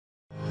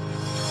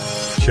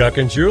Chuck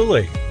and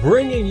Julie,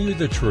 bringing you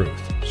the truth,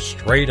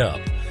 straight up.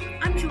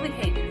 I'm Julie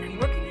Hayden, and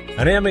working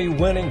An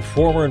Emmy-winning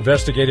former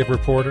investigative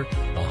reporter,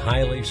 a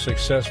highly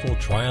successful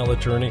trial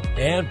attorney,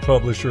 and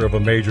publisher of a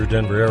major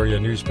Denver area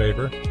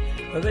newspaper.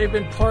 They've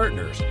been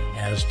partners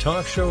as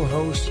talk show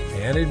hosts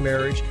and in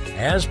marriage,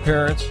 as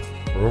parents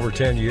for over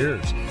 10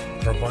 years,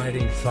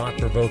 providing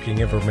thought-provoking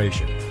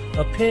information,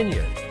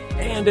 opinion,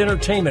 and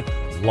entertainment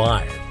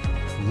live,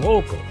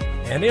 local,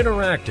 and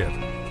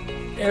interactive.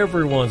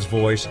 Everyone's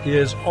voice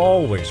is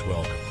always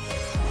welcome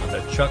on the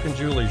Chuck and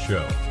Julie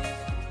Show.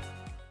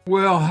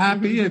 Well,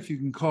 happy, if you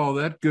can call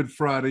that, Good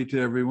Friday to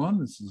everyone.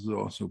 This is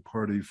also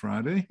Party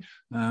Friday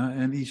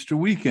and Easter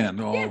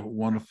weekend. All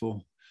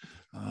wonderful.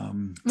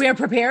 We are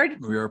prepared.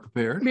 We are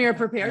prepared. We are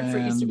prepared for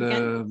Easter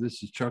weekend.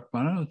 This is Chuck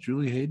Bonner,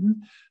 Julie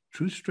Hayden.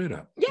 Truth Straight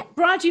Up. Yeah,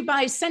 brought to you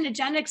by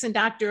Cenegenics and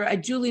Dr.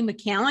 Julie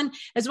McCallan,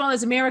 as well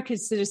as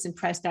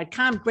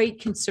AmericasCitizenPress.com, great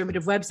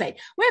conservative website.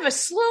 We have a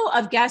slew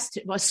of guests.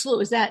 Well, slew,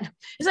 is that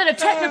a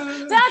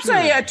technical? That's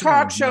a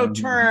talk show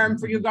term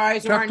for you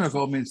guys.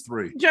 Technical means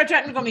three.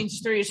 Technical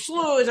means three.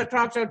 Slew is a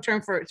talk show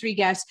term for three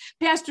guests.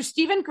 Pastor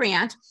Stephen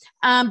Grant,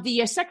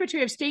 the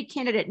Secretary of State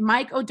candidate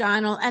Mike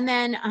O'Donnell, and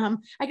then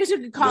I guess you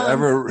could call him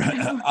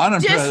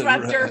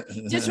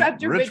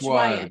Disruptor Rich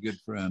Wyatt. Good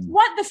friend.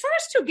 What the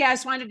first two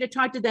guests wanted to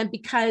talk to them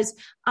because,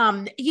 I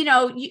don't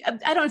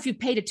know if you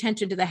paid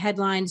attention to the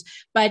headlines,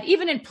 but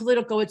even in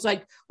political, it's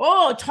like,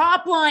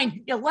 top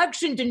line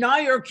election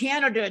denier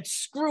candidates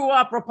screw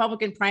up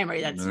Republican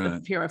primary. That's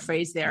a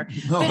paraphrase there.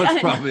 No,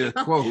 that's probably a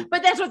quote.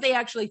 But that's what they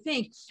actually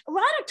think. A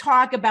lot of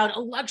talk about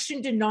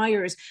election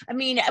deniers. I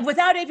mean,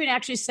 without even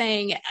actually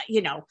saying,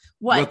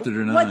 what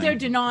they're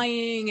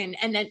denying.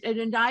 And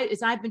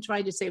as I've been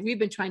trying to say, we've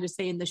been trying to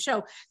say in the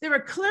show, there are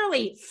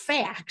clearly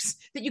facts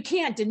that you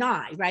can't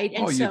deny, right?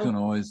 And you can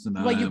always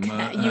deny. You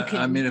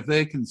can. I mean, if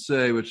they can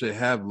say, which they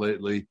have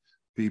lately,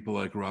 people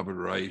like Robert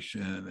Reich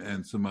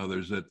and some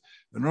others, that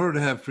in order to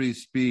have free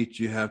speech,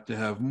 you have to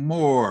have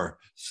more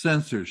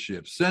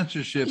censorship.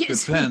 Censorship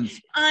depends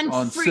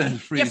on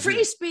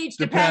free speech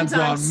depends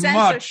on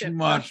censorship.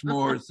 much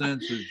more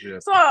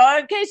censorship. So,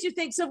 in case you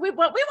think so,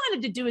 what we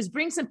wanted to do is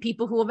bring some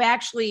people who have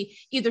actually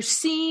either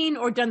seen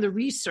or done the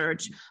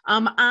research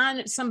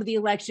on some of the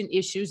election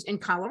issues in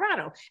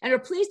Colorado, and are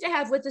pleased to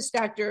have with us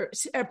Pastor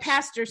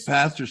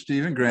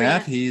Stephen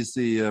Grant. He's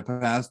the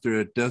pastor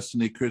at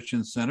Destiny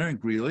Christian Center in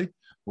Greeley,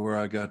 where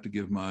I got to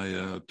give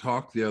my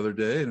talk the other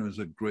day, and it was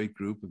a great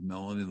group of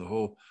Melanie, the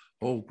whole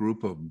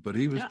group of them. But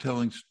he was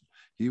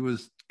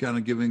kind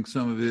of giving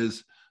some of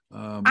his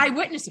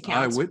eyewitness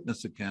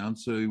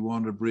accounts. So he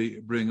wanted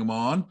to bring them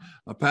on.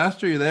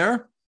 Pastor, you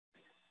there?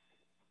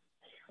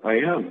 I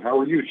am. How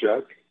are you,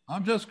 Chuck?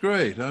 I'm just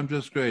great.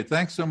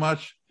 Thanks so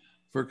much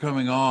for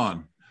coming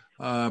on.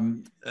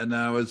 And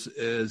now,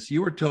 as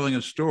you were telling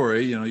a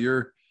story,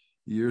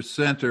 your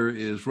center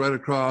is right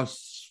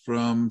across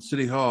from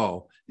City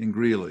Hall in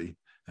Greeley,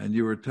 and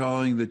you were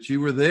telling that you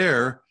were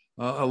there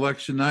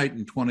election night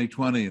in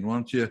 2020. And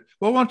why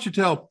don't you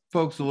tell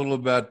folks a little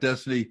about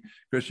Destiny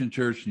Christian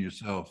Church and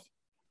yourself?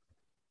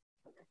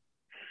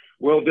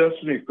 Well,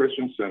 Destiny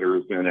Christian Center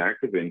has been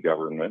active in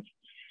government,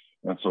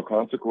 and so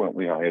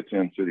consequently, I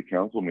attend city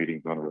council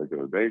meetings on a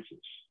regular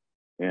basis.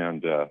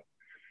 And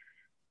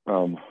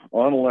on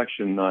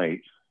election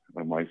night,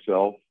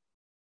 myself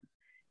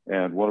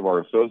and one of our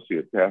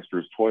associate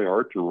pastors, Toy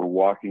Archer, were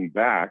walking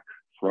back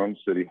from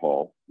City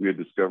Hall. We had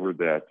discovered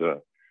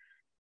that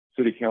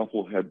City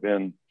Council had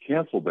been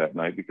canceled that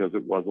night because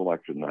it was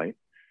election night.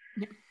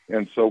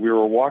 And so we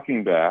were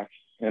walking back,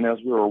 and as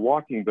we were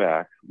walking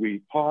back,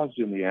 we paused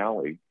in the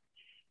alley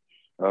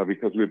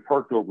because we had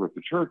parked over at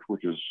the church,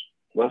 which is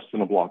less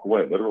than a block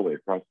away, literally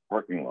across the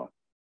parking lot.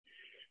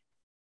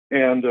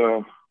 And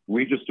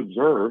we just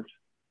observed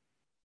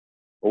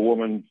a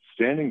woman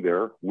standing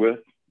there with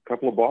a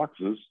couple of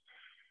boxes,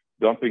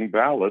 dumping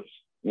ballots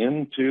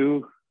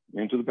into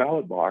the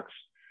ballot box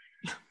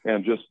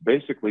and just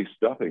basically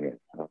stuffing it.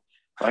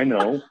 I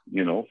know,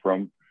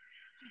 from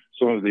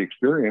some of the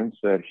experience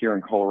that here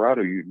in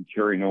Colorado, you can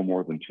carry no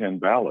more than 10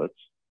 ballots,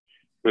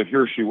 but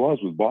here she was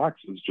with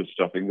boxes just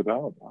stuffing the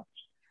ballot box.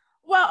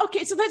 Well,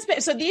 okay, so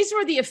these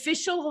were the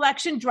official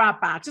election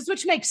drop boxes,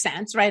 which makes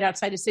sense, right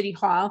outside of City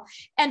Hall.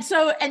 And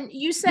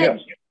you said, yes.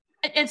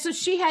 And so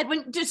she had,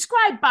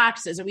 describe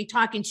boxes. Are we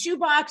talking shoe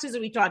boxes?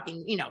 Are we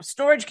talking,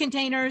 storage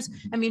containers?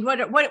 I mean,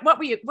 what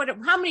were you,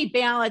 how many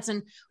ballots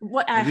and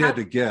what? You had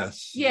to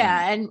guess.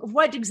 Yeah. And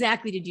what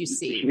exactly did you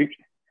see?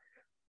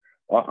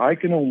 I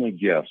can only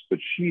guess, but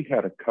she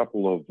had a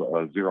couple of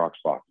Xerox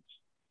boxes.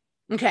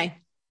 Okay.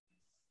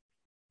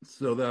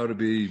 So that would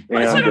be,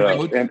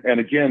 and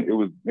again, it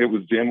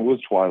was dim. It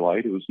was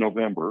twilight. It was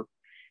November.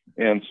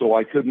 And so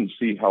I couldn't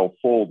see how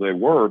full they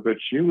were, but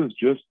she was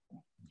just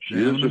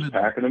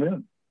packing them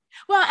in.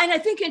 Well, and I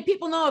think, and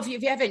people know if you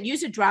haven't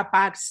used a drop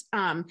box,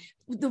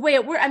 the way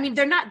it works, I mean,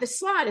 the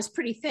slot is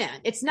pretty thin.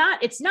 It's not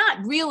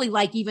really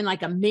like even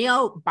like a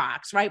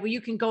mailbox, right? Where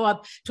you can go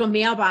up to a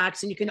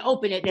mailbox and you can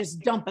open it and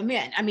just dump them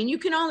in. I mean, you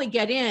can only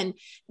get in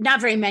not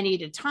very many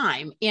at a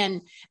time.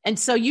 And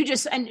so she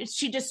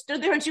just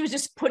stood there and she was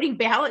just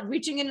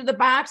reaching into the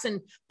box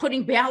and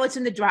putting ballots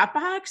in the drop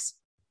box.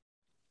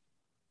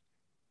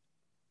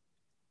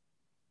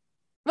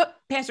 Look,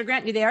 Pastor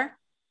Grant, you there?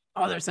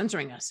 Oh, they're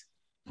censoring us.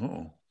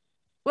 Oh.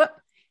 What?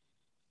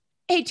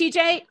 Hey,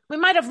 TJ, we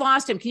might have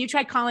lost him. Can you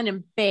try calling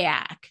him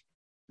back?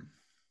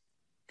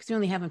 Because we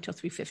only have him until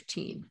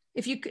 3:15.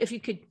 If you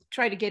could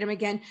try to get him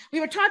again. We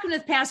were talking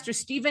with Pastor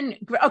Stephen.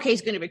 Okay,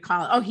 he's going to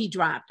recall. Oh, he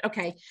dropped.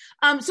 Okay.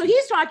 So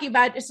he's talking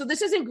about, so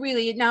this isn't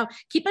Greeley. Now,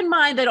 keep in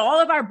mind that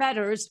all of our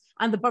bettors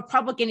on the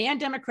Republican and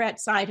Democrat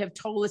side have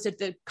told us that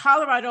the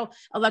Colorado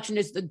election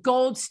is the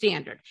gold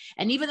standard.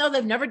 And even though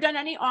they've never done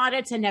any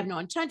audits and have no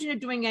intention of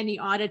doing any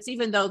audits,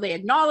 even though they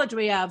acknowledge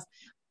we have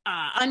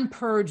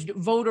unpurged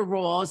voter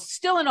rolls,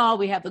 still in all,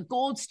 we have the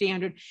gold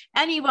standard.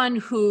 Anyone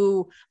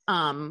who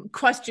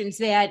questions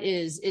that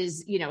is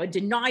a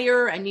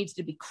denier and needs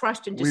to be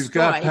crushed and destroyed. We've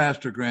got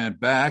Pastor Grant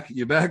back.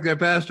 You back there,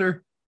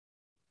 Pastor?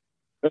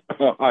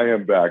 I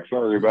am back.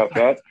 Sorry about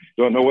that.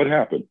 Don't know what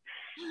happened.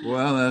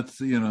 Well, that's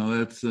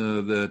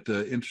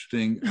that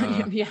interesting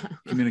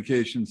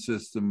communication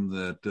system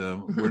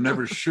that we're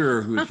never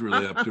sure who's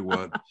really up to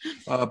what.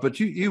 But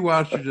you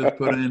watched her just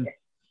put in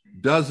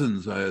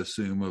dozens, I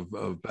assume,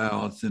 of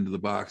ballots into the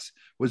box.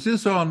 Was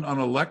this on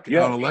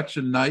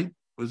election night?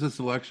 Was this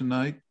election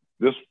night?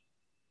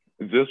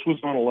 This was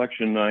on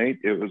election night.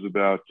 It was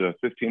about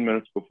 15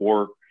 minutes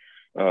before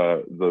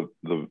the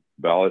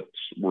ballots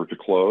were to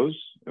close.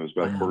 It was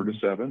about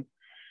 6:45.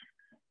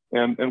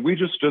 And we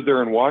just stood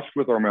there and watched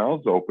with our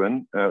mouths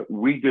open.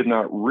 We did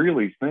not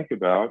really think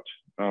about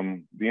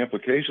the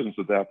implications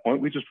at that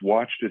point. We just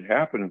watched it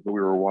happen as though we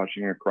were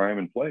watching a crime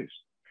in place.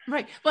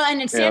 Right. Well,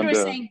 and Sandra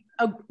was saying,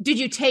 did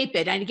you tape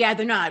it? I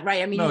gather not,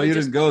 right? I mean, no, you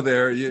didn't go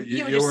there.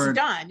 You were just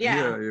stunned.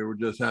 Yeah, you were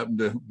just happened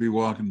to be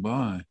walking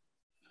by.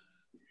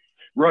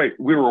 Right.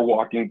 We were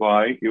walking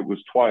by. It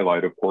was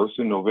twilight, of course,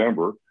 in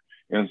November.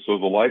 And so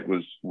the light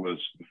was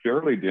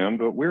fairly dim,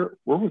 but we're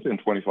within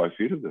 25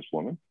 feet of this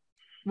woman.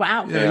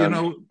 Wow. Yeah,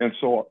 and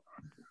so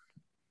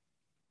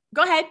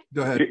Go ahead.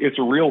 It's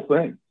a real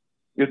thing.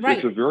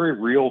 It's a very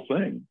real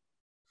thing.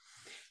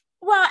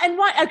 Well, and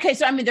okay,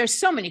 so I mean, there's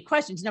so many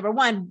questions. Number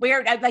one,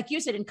 where, like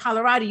you said, in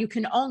Colorado, you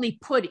can only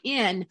put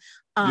in.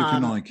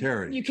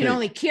 You can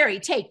only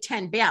take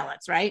 10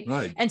 ballots, right?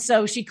 Right. And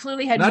so she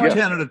clearly had not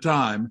 10 at a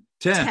time.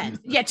 10.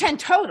 Yeah, 10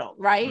 total,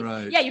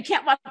 right? Yeah, you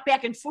can't walk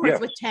back and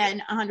forth with 10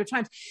 100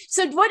 times.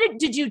 So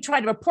did you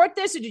try to report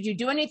this, or did you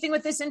do anything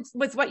with this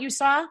with what you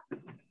saw?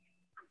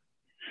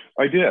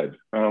 I did.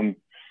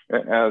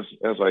 As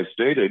I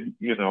stated,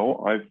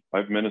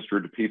 I've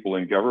ministered to people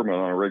in government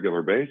on a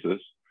regular basis.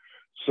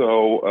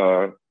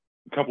 So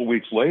a couple of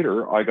weeks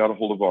later, I got a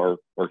hold of our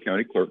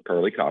county clerk,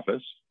 Carly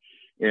Kappes,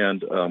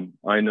 and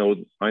I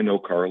know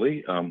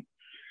Carly, and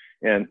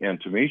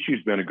to me,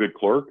 she's been a good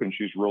clerk, and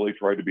she's really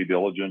tried to be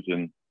diligent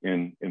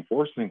in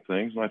enforcing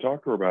things. And I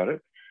talked to her about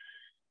it,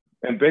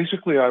 and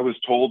basically, I was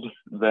told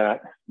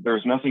that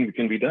there's nothing that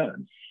can be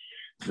done.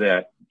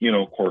 That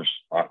of course,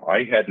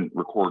 I hadn't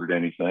recorded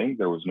anything.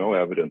 There was no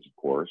evidence, of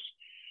course,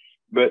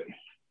 but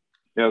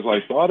as I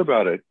thought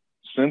about it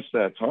since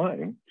that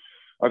time,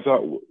 I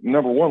thought,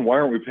 number one, why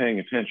aren't we paying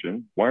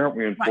attention? Why aren't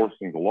we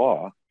enforcing the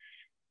law?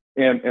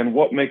 And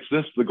what makes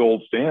this the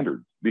gold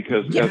standard?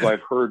 Because as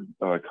I've heard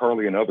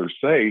Carly and others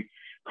say,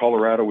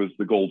 Colorado is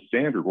the gold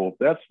standard. Well, if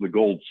that's the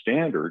gold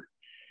standard,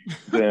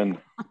 then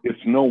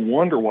it's no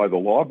wonder why the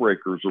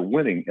lawbreakers are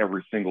winning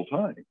every single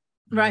time.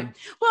 Right.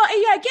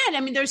 Well, yeah, again,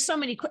 I mean, there's so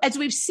many, as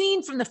we've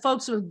seen from the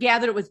folks who have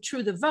gathered it with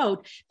True the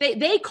Vote,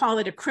 they call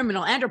it a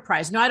criminal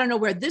enterprise. Now, I don't know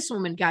where this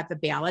woman got the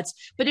ballots,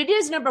 but it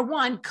is, number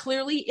one,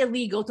 clearly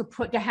illegal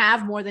to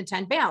have more than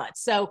 10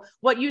 ballots. So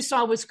what you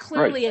saw was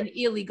clearly an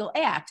illegal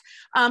act.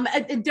 And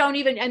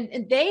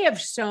they have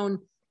shown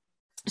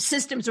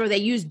systems where they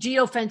use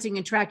geofencing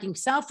and tracking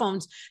cell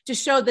phones to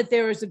show that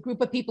there is a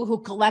group of people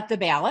who collect the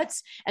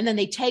ballots, and then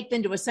they take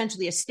them to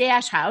essentially a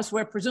stash house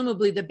where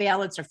presumably the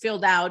ballots are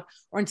filled out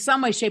or in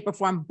some way, shape, or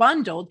form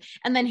bundled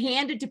and then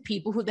handed to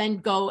people who then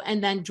go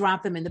and then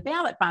drop them in the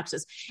ballot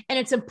boxes. And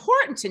it's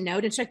important to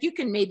note, and Chuck, you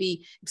can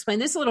maybe explain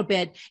this a little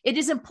bit. It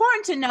is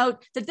important to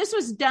note that this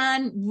was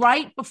done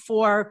right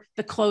before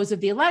the close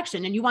of the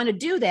election. And you want to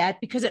do that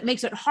because it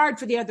makes it hard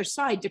for the other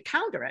side to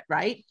counter it,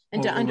 right?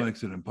 And it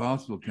makes it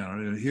impossible to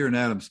counter it. Here in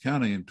Adams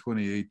County in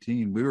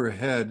 2018, we were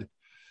ahead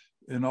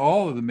in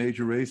all of the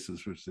major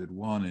races, which they'd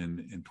won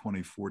in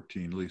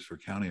 2014, at least for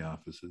county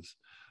offices,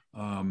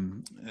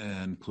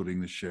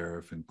 including the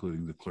sheriff,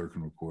 including the clerk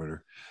and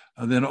recorder.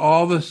 And then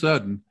all of a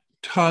sudden,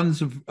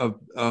 tons of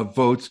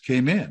votes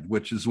came in,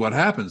 which is what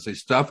happens. They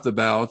stuff the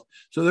ballot,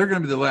 so they're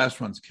going to be the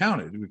last ones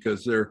counted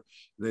because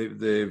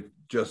they've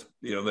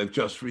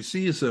just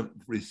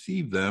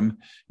received them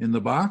in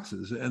the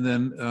boxes, and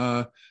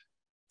then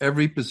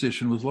every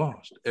position was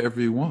lost,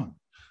 every one.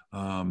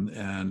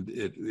 And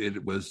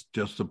it was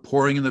just a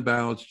pouring in the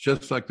ballots,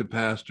 just like the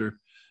pastor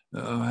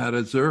had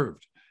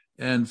observed.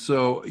 And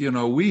so,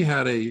 we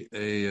had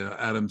a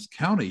Adams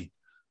County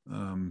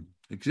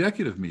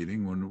executive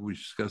meeting when we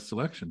discussed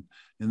election,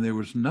 and there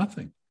was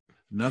nothing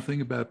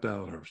about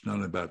ballot harvest,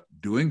 nothing about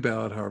doing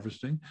ballot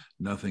harvesting,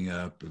 nothing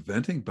about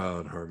preventing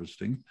ballot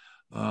harvesting.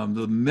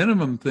 The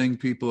minimum thing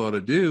people ought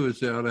to do is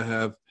they ought to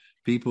have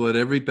people at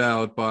every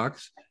ballot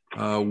box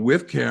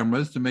with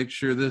cameras to make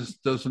sure this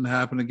doesn't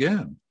happen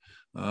again.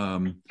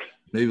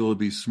 Maybe it'll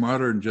be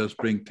smarter and just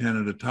bring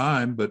 10 at a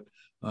time, but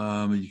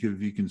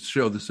you can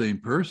show the same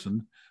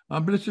person.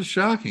 But it's just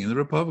shocking. The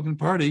Republican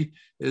Party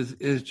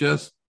is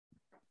just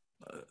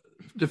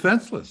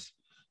defenseless.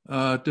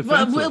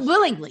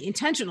 Willingly,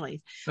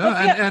 intentionally.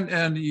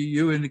 And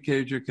you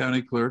indicated your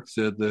county clerk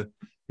said that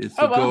it's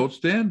the gold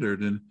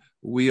standard. And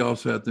we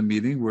also had the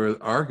meeting where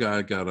our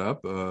guy got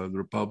up, the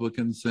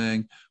Republican,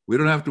 saying we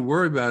don't have to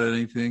worry about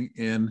anything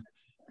in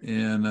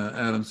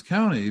Adams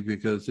County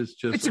because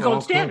it's a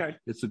gold standard.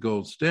 It's a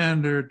gold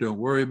standard. Don't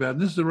worry about it.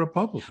 And this is a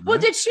Republican. Well,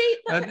 right? did she?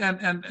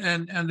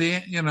 And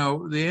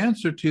the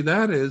answer to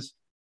that is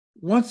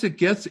once it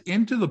gets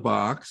into the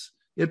box,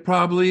 it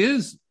probably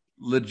is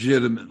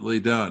legitimately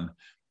done.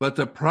 But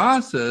the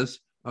process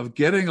of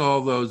getting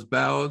all those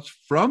ballots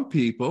from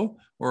people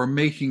or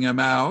making them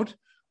out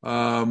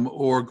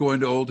or going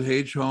to old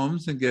age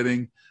homes and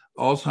getting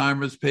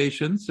Alzheimer's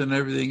patients and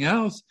everything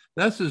else,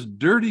 that's as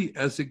dirty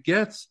as it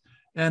gets.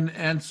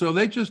 And so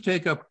they just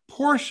take a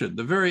portion,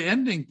 the very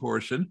ending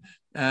portion,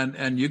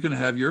 and you can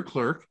have your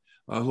clerk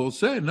who'll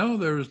say, no,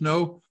 there was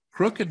no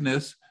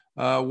crookedness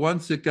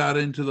once it got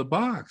into the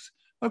box.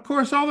 Of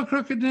course, all the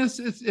crookedness,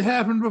 it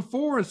happened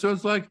before. So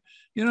it's like,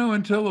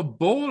 until a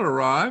bullet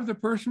arrived, the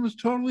person was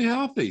totally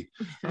healthy.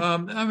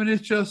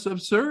 It's just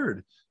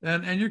absurd.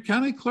 And your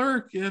county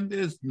clerk, and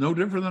is no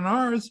different than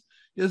ours,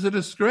 is a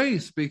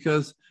disgrace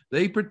because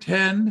they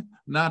pretend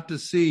not to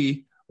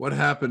see what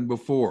happened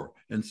before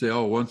and say,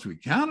 oh, once we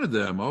counted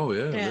them,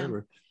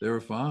 they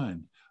were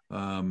fine.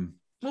 Well,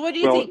 what do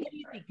you think,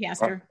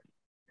 Pastor?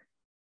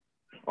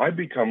 I've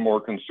become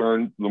more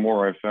concerned the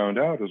more I found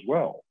out as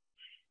well.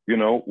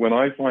 When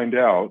I find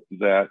out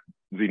that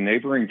the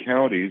neighboring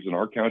counties and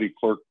our county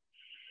clerk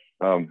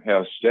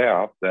has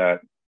staff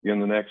that in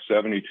the next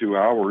 72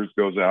 hours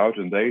goes out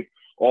and they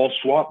all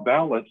swap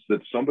ballots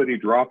that somebody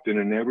dropped in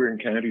a neighboring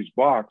county's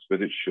box,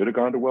 but it should have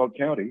gone to Weld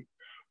County,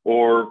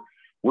 or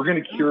we're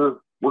going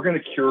to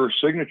cure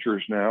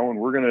signatures now, and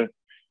we're going to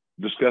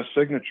discuss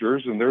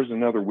signatures, and there's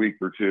another week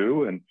or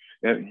two,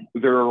 and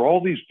there are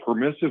all these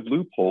permissive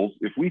loopholes.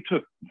 If we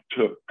took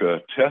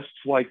tests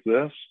like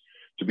this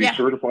to be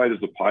certified as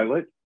a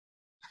pilot,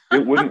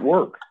 it wouldn't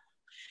work.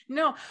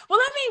 No. Well,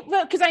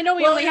 because I know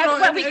we only have,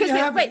 let me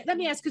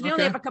ask, because we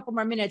only have a couple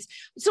more minutes.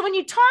 So when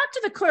you talked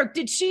to the clerk,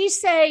 did she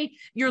say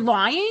you're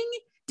lying?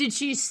 Did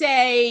she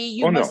say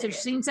you must have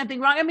seen something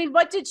wrong?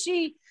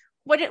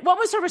 What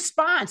was her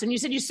response? And you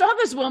said you saw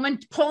this woman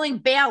pulling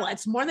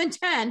ballots, more than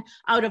 10,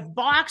 out of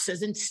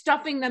boxes and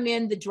stuffing them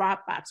in the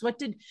drop box. What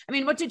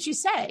did she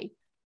say?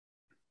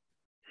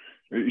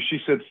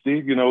 She said,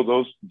 Steve,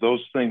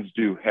 those things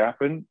do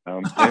happen.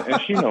 And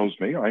she knows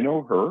me, I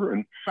know her.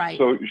 And right.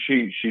 So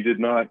she did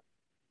not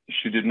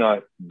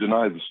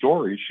deny the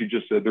story. She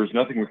just said, there's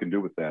nothing we can do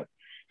with that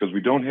because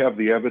we don't have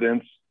the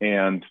evidence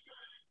and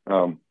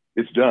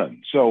it's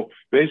done. So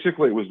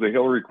basically it was the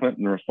Hillary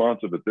Clinton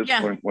response of, at this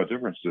point, what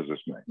difference does this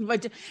make?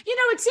 But,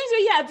 it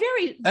seems,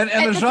 very. And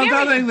there's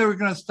no thing they were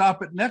going to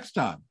stop it next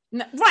time.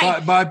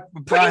 Right. By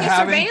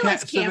having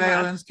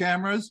surveillance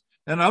cameras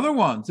and other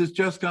ones. It's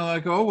just kind of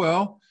like, oh,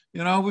 well,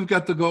 we've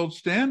got the gold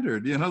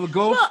standard, the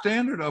gold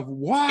standard of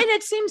what? And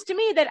it seems to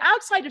me that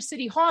outside of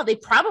City Hall, they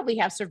probably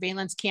have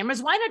surveillance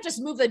cameras. Why not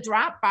just move the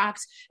drop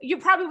box? You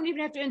probably wouldn't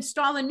even have to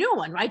install a new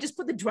one, right? Just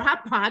put the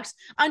drop box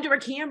under a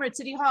camera at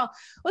City Hall.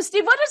 Well,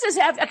 Steve, what does this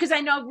have? Because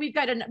I know we've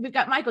got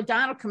Michael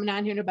Donald coming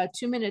on here in about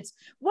 2 minutes.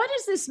 What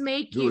does this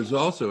make you? Who was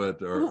also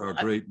at our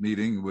great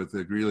meeting with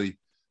the Greeley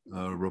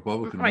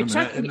Republican right,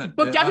 women. Chuck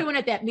booked everyone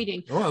at that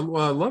meeting. Oh,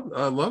 I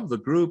love the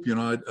group.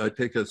 I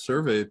take a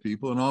survey of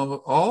people, and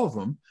all of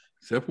them,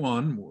 except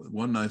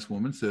one nice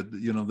woman said,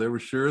 they were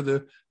sure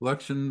the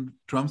election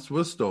Trump's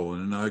was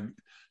stolen, and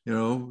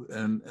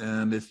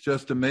and it's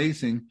just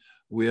amazing.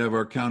 We have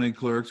our county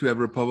clerks, we have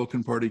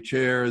Republican Party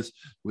chairs,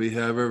 we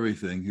have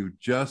everything who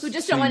just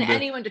don't want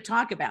anyone to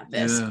talk about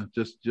this. Yeah,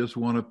 just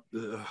want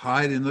to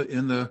hide in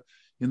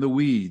the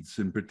weeds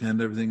and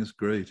pretend everything is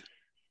great.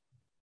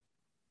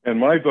 And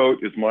my vote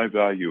is my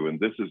value, and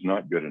this is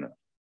not good enough.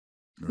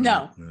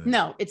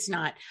 No, it's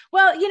not.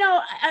 Well,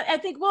 I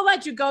think we'll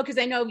let you go because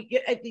I know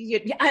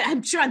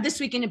I'm sure on this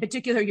weekend in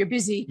particular you're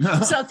busy.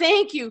 So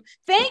thank you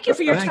for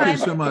your time. Thank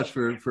you so much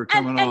for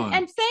coming on,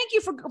 and thank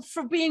you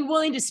for being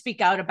willing to speak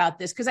out about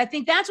this, because I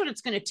think that's what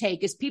it's going to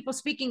take is people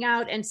speaking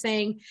out and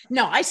saying,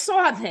 no, I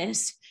saw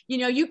this.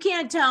 You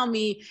can't tell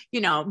me,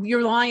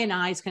 your lying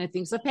eyes kind of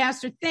thing. So,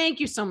 Pastor, thank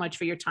you so much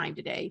for your time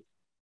today.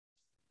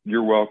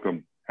 You're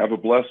welcome. Have a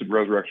blessed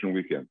Resurrection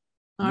weekend.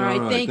 All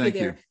right, thank you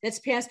there. That's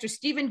Pastor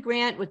Stephen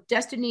Grant with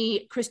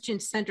Destiny Christian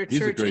Center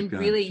Church in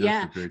Greeley.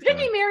 Yeah. Didn't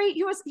he marry?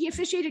 He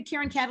officiated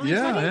Karen Catalin's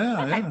wedding?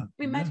 Yeah.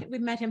 We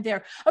met him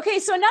there. Okay,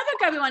 so another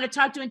guy we want to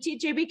talk to, and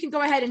TJ, we can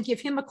go ahead and give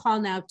him a call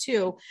now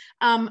too.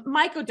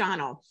 Mike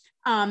O'Donnell.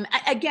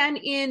 Again,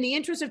 in the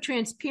interest of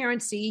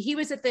transparency, he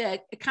was at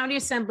the county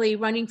assembly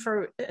running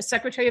for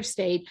Secretary of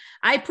State.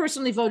 I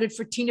personally voted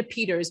for Tina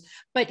Peters,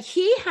 but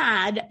he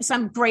had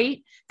some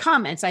great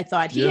comments. I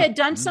thought he had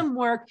done some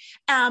work.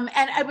 And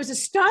it was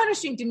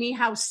astonishing to me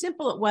how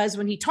simple it was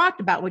when he talked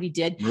about what he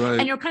did. Right.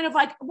 And you're kind of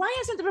like, why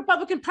hasn't the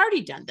Republican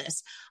Party done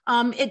this?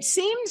 It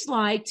seems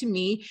like to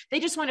me, they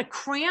just want to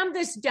cram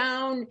this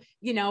down,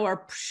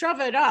 or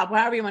shove it up,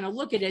 however you want to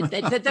look at it,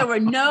 that there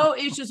were no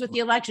issues with the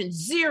election.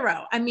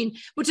 Zero. I mean,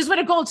 which is what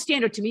a gold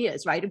standard to me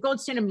is, right? A gold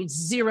standard means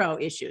zero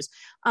issues.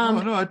 No,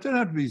 it doesn't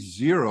have to be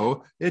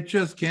zero. It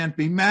just can't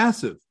be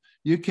massive.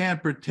 You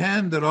can't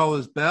pretend that all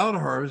this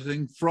ballot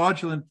harvesting,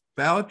 fraudulent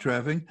ballot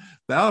trafficking,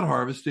 ballot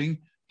harvesting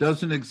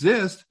doesn't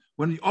exist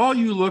when all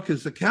you look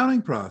is the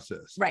counting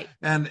process. Right.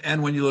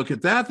 And when you look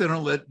at that, they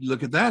don't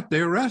look at that, they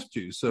arrest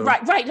you. So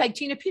right, like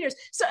Tina Peters.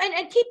 So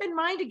and keep in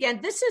mind again,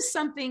 this is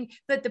something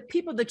that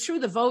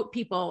the vote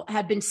people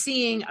have been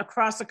seeing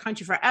across the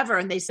country forever.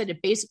 And they said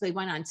it basically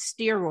went on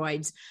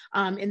steroids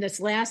in this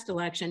last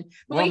election.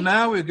 Well,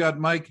 now we've got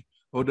Mike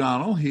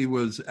O'Donnell.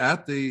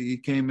 He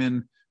came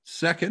in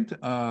second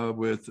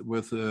with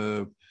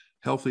a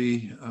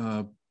healthy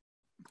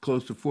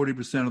close to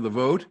 40% of the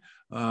vote.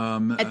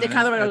 At the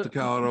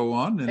Colorado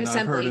one, and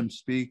Assembly. I've heard him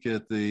speak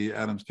at the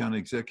Adams County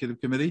Executive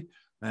Committee,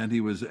 and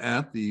he was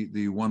at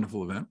the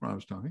wonderful event where I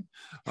was talking.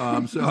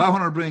 So I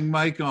want to bring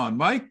Mike on.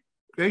 Mike,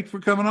 great for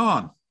coming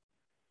on.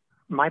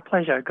 My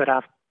pleasure. Good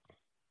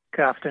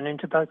afternoon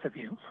to both of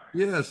you.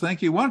 Yes,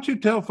 thank you. Why don't you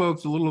tell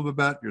folks a little bit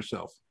about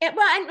yourself?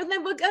 And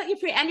then we'll get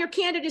you and your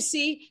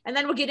candidacy, and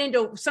then we'll get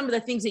into some of the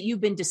things that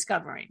you've been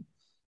discovering.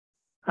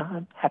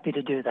 I'm happy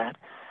to do that.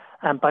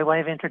 By way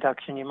of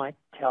introduction, you might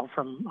tell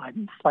from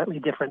I'm slightly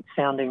different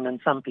sounding than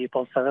some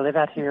people. So I live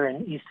out here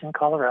in eastern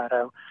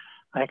Colorado.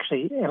 I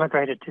actually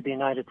immigrated to the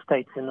United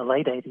States in the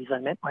late 80s. I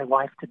met my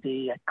wife to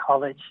be at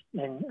college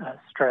in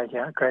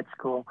Australia, grad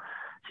school.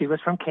 She was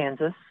from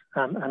Kansas,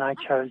 and I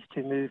chose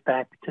to move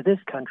back to this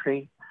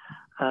country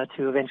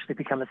to eventually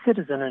become a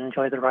citizen and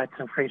enjoy the rights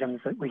and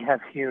freedoms that we have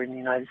here in the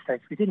United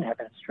States we didn't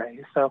have in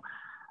Australia. So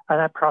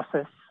that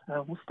process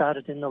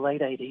started in the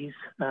late 80s,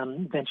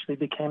 eventually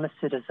became a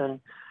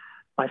citizen.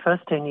 My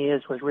first 10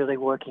 years was really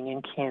working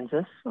in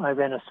Kansas. I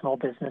ran a small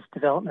business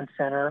development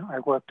center. I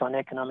worked on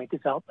economic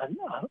development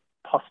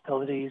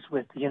possibilities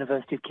with the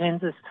University of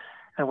Kansas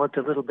and worked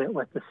a little bit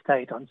with the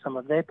state on some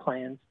of their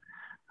plans.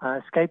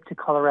 Escaped to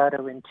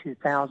Colorado in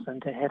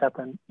 2000 to head up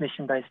a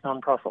mission-based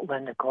nonprofit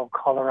lender called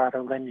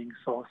Colorado Lending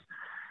Source.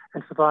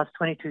 And for the last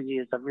 22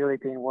 years, I've really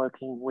been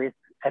working with,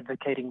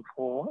 advocating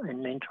for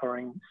and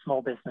mentoring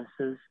small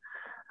businesses,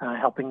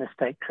 helping the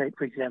state create,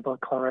 for example, a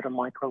Colorado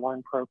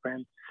microloan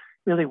program,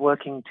 really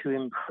working to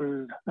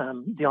improve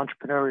the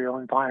entrepreneurial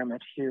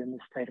environment here in the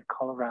state of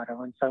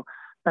Colorado. And so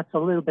that's a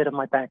little bit of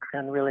my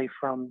background, really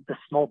from the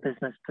small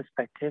business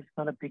perspective,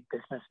 not a big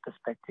business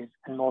perspective,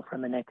 and more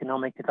from an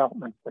economic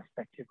development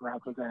perspective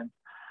rather than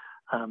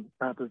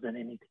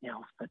anything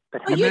else.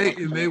 But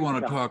you may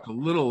want to talk a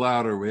little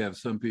louder. We have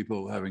some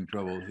people having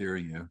trouble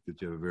hearing you, but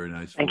you have a very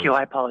nice voice. Thank you.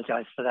 I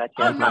apologize for that.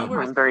 Yeah,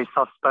 I'm very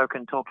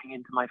soft-spoken talking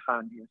into my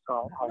phone here,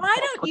 so Why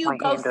don't you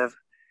go?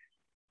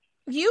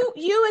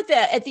 You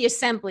at the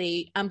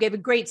assembly gave a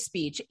great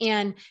speech,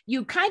 and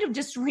you kind of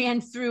just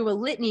ran through a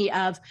litany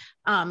of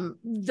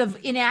the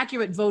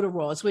inaccurate voter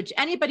rolls, which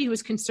anybody who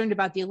is concerned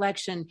about the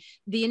election,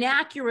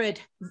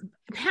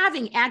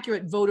 having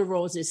accurate voter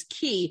rolls is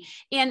key.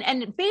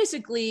 And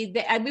basically,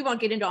 we won't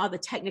get into all the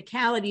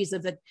technicalities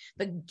of the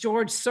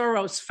George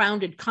Soros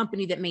founded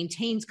company that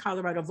maintains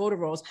Colorado voter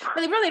rolls,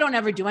 but they really don't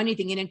ever do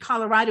anything. And in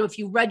Colorado, if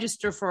you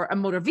register for a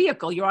motor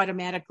vehicle, you're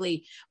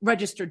automatically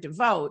registered to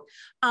vote.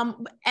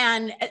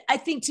 And I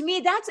think to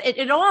me, that's it.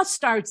 It all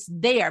starts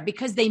there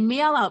because they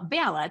mail out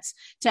ballots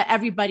to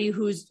everybody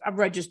who's a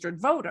registered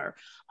voter.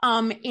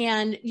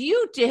 And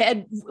you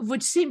did,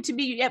 which seemed to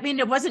be,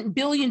 it wasn't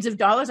billions of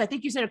dollars. I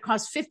think you said it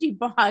cost $50.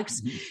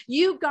 Mm-hmm.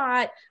 You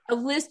got a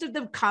list of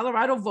the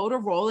Colorado voter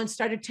roll and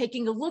started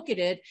taking a look at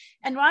it.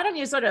 And why don't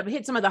you sort of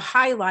hit some of the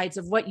highlights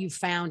of what you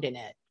found in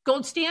it?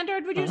 Gold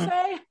standard, would you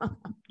say?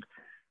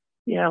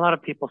 Yeah, a lot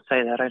of people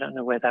say that. I don't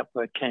know where that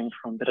word came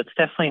from, but it's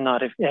definitely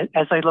not.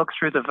 As I look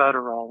through the voter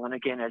roll, and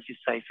again, as you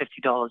say,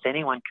 $50,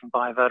 anyone can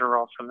buy a voter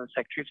roll from the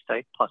Secretary of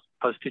State plus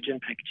postage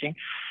and packaging.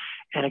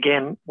 And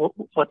again,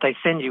 what they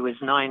send you is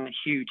 9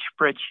 huge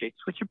spreadsheets,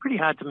 which are pretty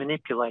hard to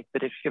manipulate.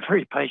 But if you're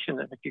very patient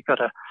and if you've got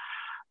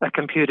a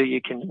computer,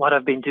 what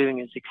I've been doing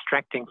is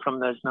extracting from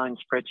those 9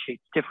 spreadsheets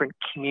different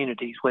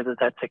communities, whether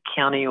that's a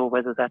county or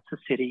whether that's a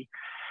city.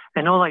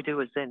 And all I do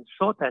is then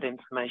sort that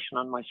information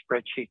on my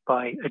spreadsheet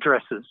by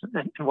addresses.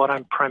 And what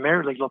I'm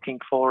primarily looking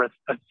for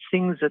are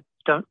things that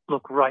don't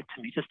look right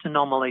to me, just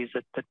anomalies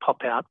that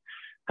pop out.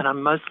 And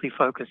I'm mostly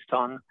focused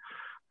on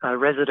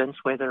residence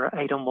where there are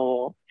 8 or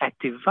more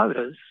active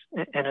voters,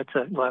 and it's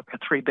a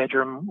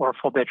 3-bedroom or a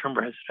 4-bedroom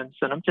residence.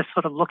 And I'm just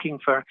sort of looking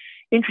for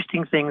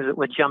interesting things that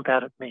would jump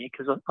out at me,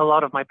 because a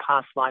lot of my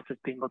past life has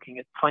been looking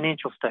at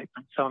financial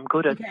statements. So I'm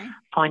good at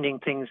finding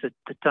things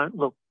that don't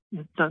look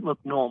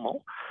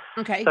normal.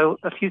 Okay. So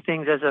a few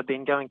things as I've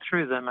been going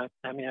through them.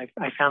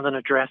 I found an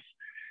address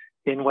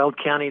in Weld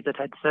County that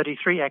had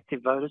 33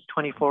 active voters,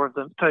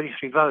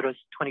 33 voters,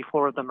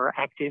 24 of them are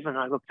active, and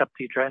I looked up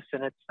the address,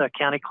 and it's the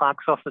county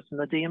clerk's office in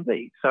the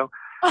DMV. So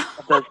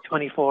of those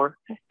 24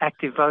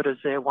 active voters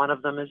there, one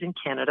of them is in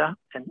Canada,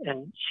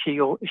 and she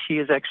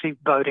is actually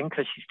voting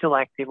because she's still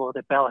active, or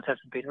the ballot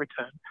hasn't been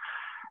returned.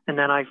 And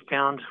then I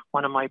found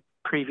one of my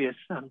previous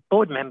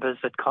board members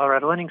at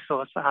Colorado Learning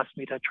Source asked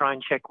me to try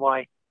and check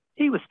why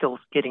he was still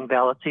getting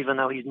ballots, even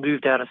though he'd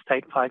moved out of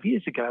state 5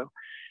 years ago.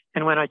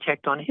 And when I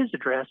checked on his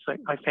address,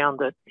 I found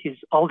that his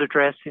old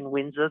address in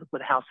Windsor,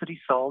 the house that he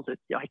sold,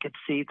 I could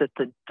see that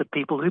the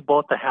people who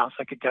bought the house,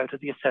 I could go to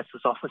the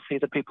assessor's office, see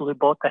the people who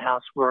bought the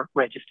house were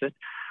registered.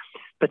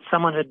 But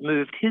someone had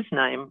moved his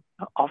name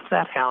off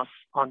that house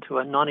onto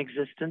a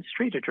non-existent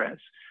street address.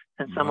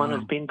 And someone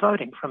has been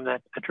voting from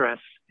that address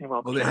in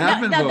Weld County. Well, they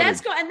have been voting.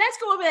 Let's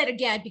go over that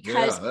again,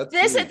 because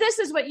this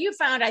is what you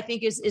found. I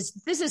think is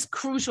this is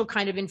crucial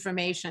kind of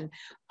information,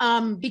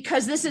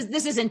 because this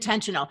is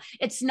intentional.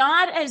 It's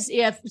not as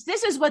if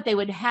this is what they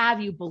would have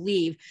you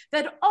believe,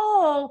 that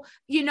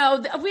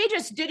we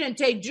just didn't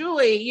take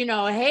Julie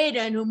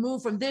Hayden, who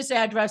moved from this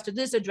address to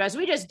this address.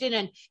 We just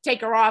didn't take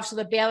her off so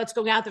the ballot's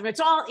going out there. It's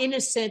all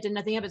innocent and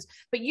nothing happens.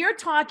 But you're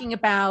talking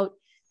about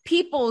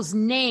people's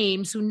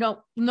names who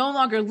no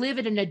longer live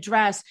at an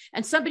address,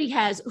 and somebody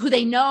who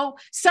they know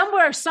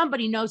somewhere,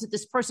 somebody knows that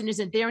this person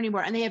isn't there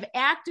anymore, and they have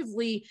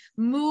actively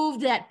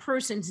moved that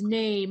person's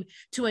name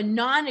to a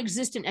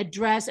non-existent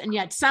address, and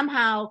yet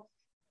somehow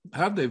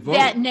have they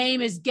voted? That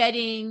name is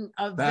getting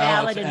a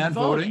ballot and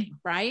voting,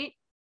 right?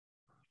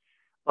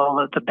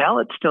 Well, the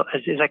ballot still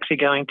is actually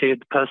going to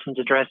the person's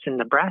address in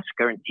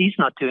Nebraska, and he's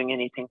not doing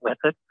anything with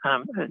it,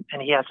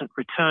 and he hasn't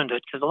returned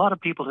it, because a lot of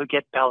people who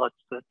get ballots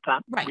that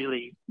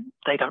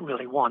they don't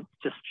really want,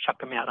 just chuck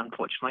them out,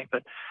 unfortunately.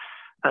 But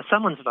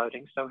someone's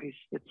voting, so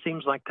it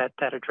seems like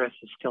that address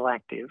is still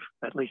active.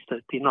 At least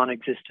the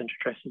non-existent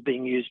address is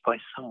being used by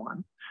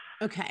someone.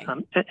 Okay.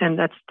 And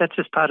that's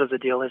just part of the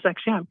deal. Is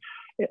actually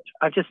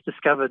I've just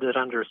discovered that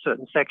under a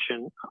certain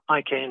section,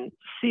 I can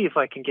see if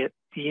I can get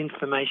the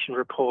information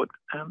report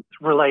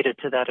related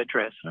to that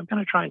address. And I'm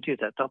going to try and do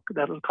that.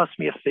 That'll cost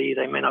me a fee.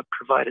 They may not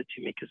provide it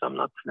to me because I'm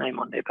not the name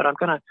on there, but I'm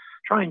going to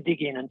try and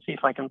dig in and see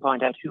if I can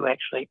find out who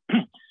actually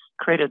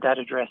created that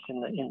address in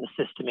the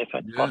system, if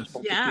it's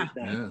possible to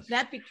do that.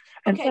 Yes.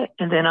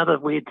 And then other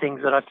weird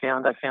things that I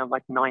found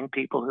like 9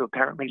 people who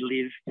apparently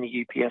live in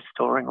a UPS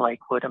store in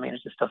Lakewood. I mean,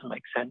 it just doesn't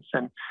make sense.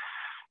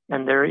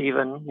 And there are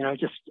even,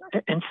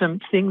 and some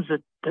things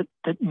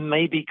that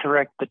may be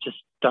correct but just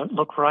don't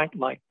look right,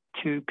 like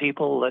 2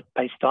 people that,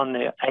 based on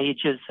their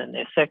ages and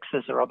their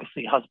sexes, are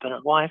obviously husband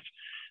and wife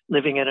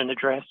living at an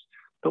address,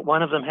 but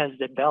one of them has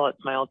their ballot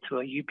mailed to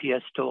a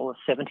UPS store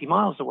 70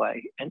 miles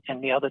away,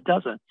 and the other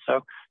doesn't.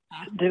 So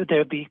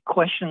there'd be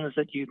questions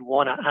that you'd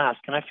want to ask.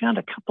 And I found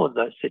a couple of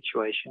those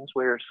situations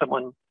where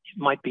someone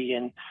might be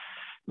in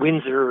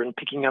Windsor and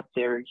picking up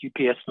their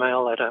UPS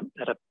mail at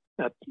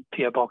a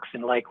PO box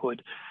in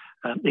Lakewood,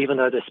 even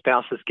though their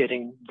spouse is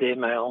getting their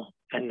mail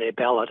and their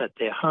ballot at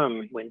their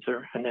home in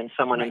Windsor, and then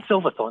someone in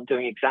Silverthorne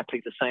doing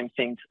exactly the same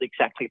thing to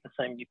exactly the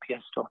same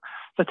UPS store.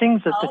 So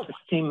things that just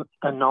seem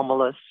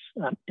anomalous.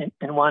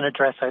 In one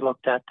address I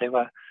looked at, there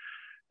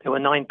were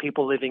 9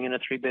 people living in a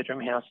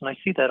 3-bedroom house, and I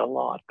see that a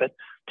lot. But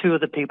 2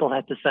 of the people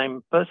had the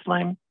same first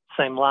name,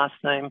 same last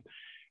name,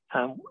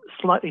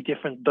 slightly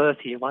different birth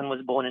year. One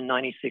was born in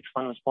 96,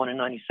 one was born in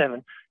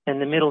 97.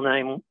 And the middle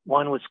name,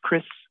 one was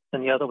Chris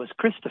and the other was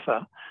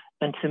Christopher.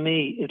 And to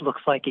me, it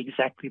looks like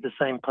exactly the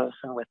same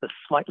person with a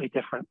slightly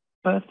different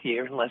birth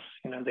year, unless,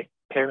 the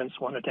parents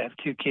wanted to have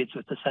 2 kids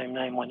with the same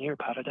name 1 year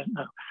apart. I don't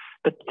know.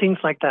 But things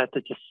like that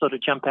just sort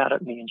of jump out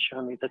at me and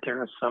show me that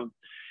there are some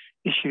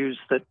issues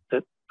that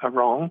are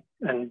wrong.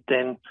 And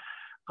then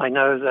I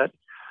know that,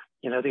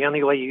 the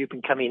only way you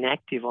become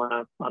inactive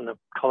on the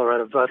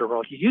Colorado voter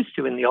roll, you used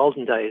to in the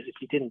olden days, if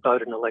you didn't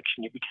vote in an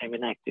election, you became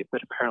inactive.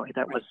 But apparently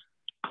that was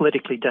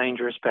politically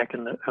dangerous back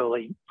in the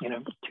early,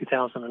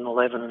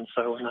 2011 and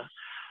so on.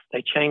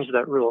 They changed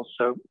that rule.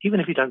 So even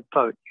if you don't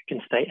vote, you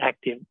can stay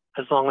active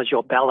as long as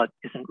your ballot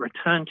isn't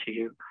returned to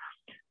you.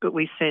 But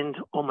we send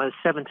almost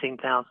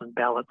 17,000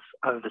 ballots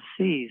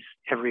overseas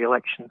every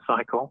election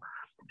cycle.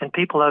 And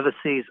people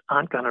overseas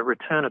aren't going to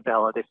return a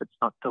ballot if it's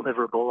not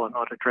deliverable or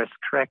not addressed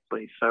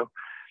correctly. So,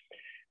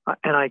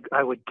 and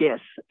I would guess,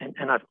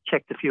 and I've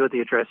checked a few of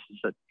the addresses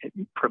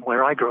from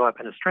where I grew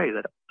up in Australia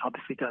that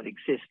obviously don't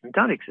exist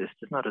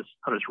as not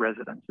as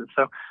residences.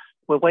 So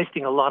we're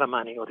wasting a lot of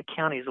money, or the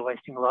counties are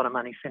wasting a lot of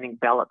money sending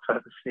ballots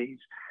overseas,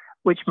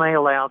 which may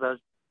allow those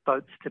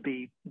votes to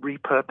be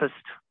repurposed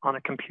on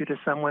a computer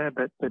somewhere.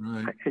 But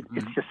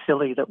it's just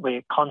silly that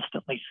we're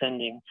constantly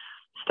sending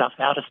stuff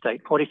out of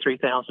state.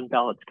 43,000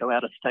 ballots go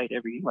out of state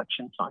every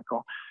election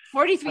cycle.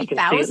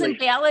 43,000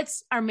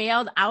 ballots are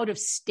mailed out of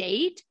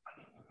state?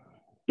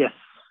 Yes.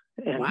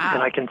 And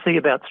I can see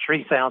about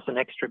 3,000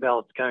 extra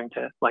ballots going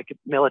to like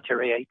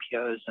military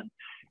APOs and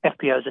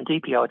FPOs and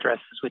DPO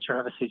addresses, which are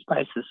overseas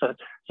bases. So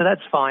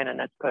that's fine, and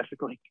that's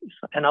perfectly.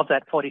 And of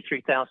that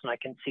 43,000, I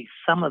can see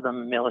some of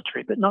them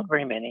military, but not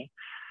very many.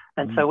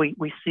 And so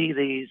we see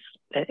these,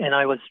 and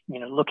I was,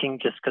 looking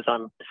just because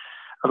I'm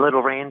a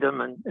little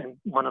random, and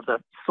one of the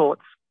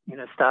thoughts,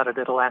 started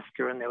at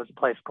Alaska, and there was a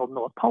place called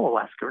North Pole,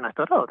 Alaska, and I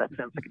thought, oh, that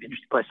sounds like an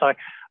interesting place. So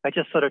I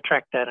just sort of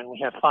tracked that, and we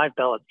have 5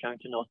 ballots going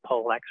to North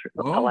Pole, Alaska.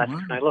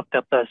 And I looked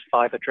up those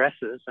 5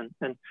 addresses,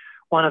 and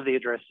one of the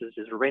addresses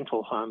is a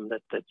rental home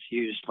that's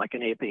used like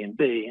an Airbnb,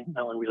 and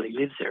no one really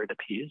lives there, it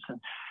appears, and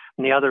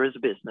the other is a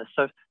business.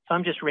 So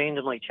I'm just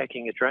randomly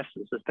checking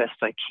addresses as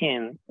best I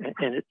can,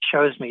 and it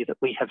shows me that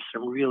we have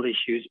some real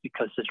issues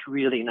because there's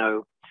really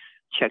no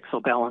checks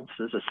or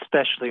balances,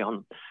 especially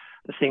on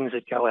the things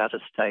that go out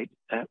of state,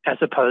 as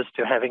opposed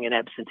to having an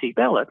absentee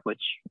ballot,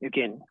 which,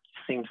 again,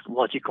 seems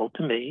logical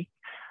to me.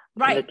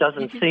 Right. And it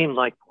doesn't seem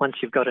like once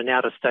you've got an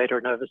out-of-state or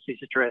an overseas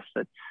address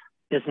that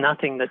there's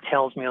nothing that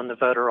tells me on the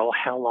voter roll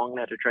how long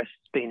that address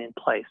has been in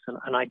place.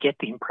 And I get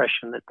the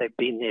impression that they've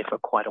been there for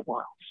quite a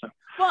while. So.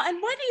 Well, and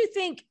what do you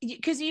think,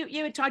 because you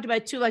had talked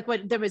about too, like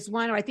there was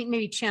one, or I think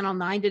maybe Channel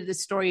 9 did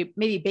this story,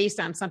 maybe based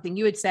on something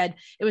you had said.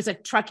 It was a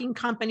trucking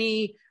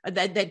company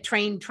that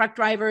trained truck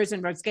drivers,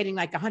 and was getting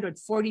like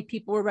 140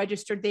 people were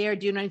registered there.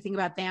 Do you know anything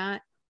about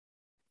that?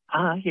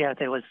 Yeah,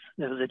 there was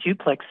a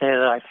duplex there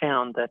that I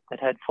found that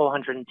had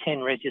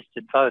 410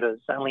 registered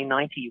voters. Only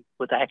 90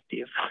 was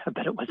active,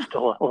 but it was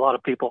still a lot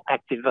of people,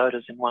 active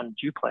voters in one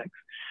duplex.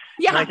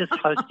 Yeah. And I just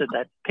posted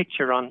that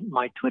picture on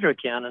my Twitter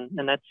account,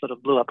 and that sort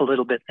of blew up a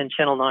little bit. And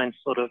Channel 9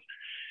 sort of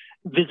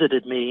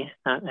visited me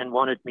and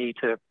wanted me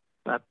to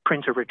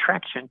print a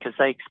retraction, because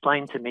they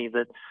explained to me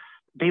that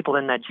people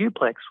in that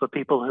duplex were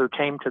people who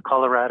came to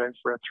Colorado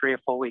for a 3 or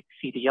 4 week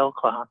CDL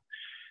class.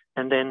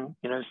 And then,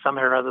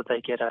 somehow or other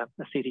they get a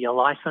CDL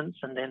license.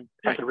 And then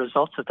as a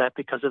result of that,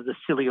 because of the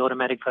silly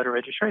automatic voter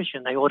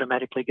registration, they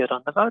automatically get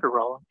on the voter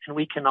roll. And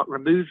we cannot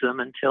remove them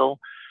until,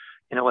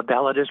 a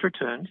ballot is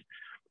returned.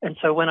 And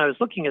so when I was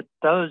looking at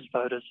those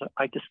voters,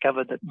 I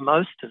discovered that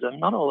most of them,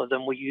 not all of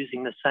them, were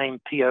using the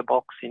same PO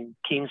box in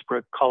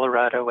Keensburg,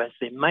 Colorado as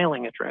their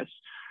mailing address.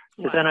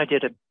 So then I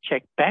did a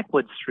check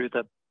backwards through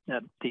the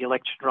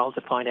election roll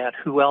to find out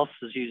who else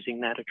is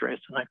using that address.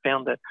 And I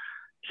found that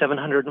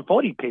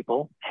 740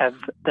 people have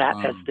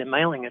that as their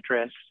mailing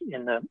address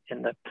in the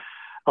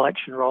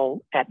election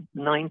roll at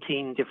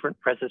 19 different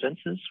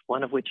residences,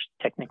 one of which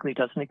technically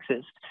doesn't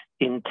exist,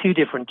 in 2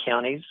 different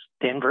counties,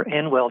 Denver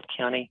and Weld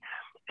County.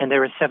 And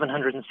there are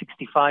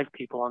 765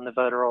 people on the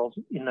voter rolls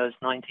in those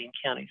 19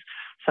 counties.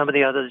 Some of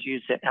the others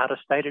use their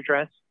out-of-state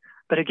address.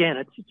 But again,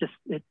 it's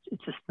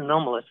just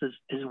anomalous.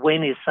 Is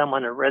when is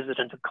someone a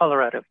resident of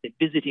Colorado? If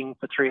they're visiting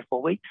for 3 or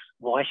 4 weeks,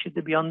 why should they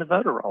be on the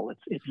voter roll?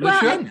 They're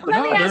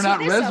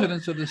not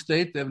residents of the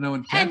state. They have no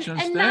intention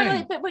of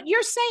staying. But what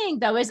you're saying,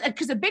 though, is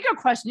because a bigger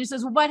question is,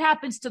 well, what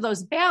happens to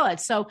those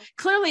ballots? So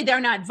clearly they're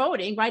not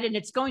voting, right? And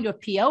it's going to a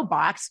PO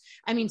box.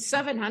 I mean,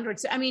 700.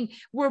 I mean,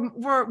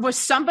 was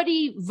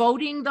somebody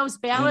voting those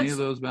ballots? Any of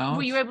those ballots?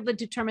 Were you able to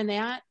determine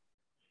that?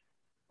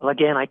 Well,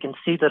 again, I can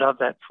see that of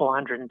that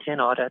 410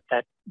 odd at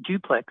that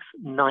duplex,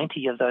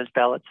 90 of those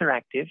ballots are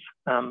active.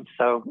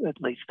 So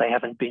at least they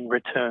haven't been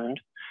returned.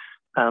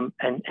 And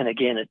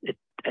again, it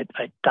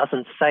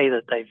doesn't say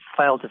that they've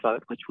failed to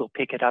vote, which will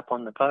pick it up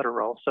on the voter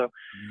roll. So,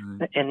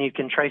 and you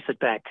can trace it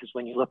back, because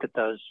when you look at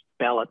those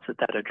ballots at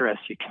that address,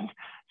 you can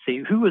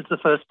see who was the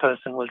first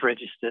person was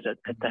registered at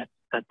that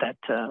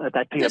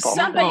PO box.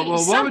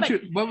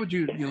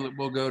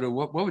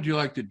 What would you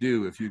like to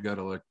do if you got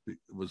elected,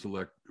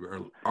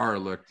 are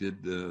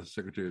elected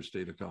Secretary of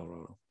State of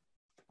Colorado?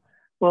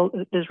 Well,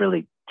 there's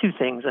really 2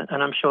 things,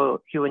 and I'm sure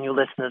you and your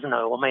listeners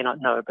know or may not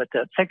know, but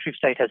the Secretary of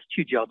State has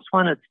 2 jobs.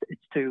 One, it's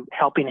to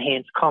help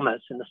enhance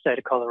commerce in the state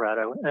of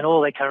Colorado, and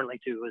all they currently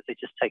do is they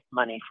just take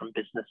money from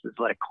businesses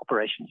like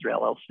corporations or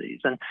LLCs.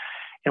 And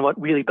what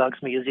really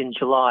bugs me is in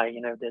July,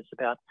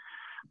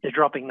 they're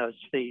dropping those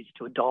fees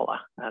to $1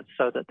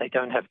 so that they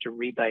don't have to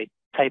rebate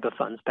TABOR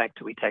funds back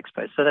to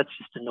taxpayers. So that's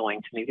just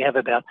annoying to me. We have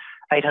about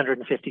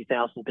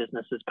 850,000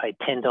 businesses pay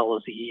 $10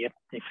 a year.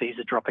 Their fees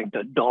are dropping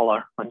to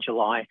 $1 on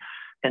July.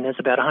 And there's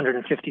about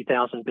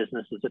 150,000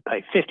 businesses that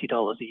pay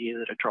 $50 a year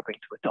that are dropping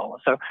to $1.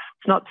 So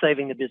it's not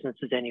saving the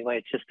businesses anyway.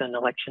 It's just an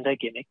election day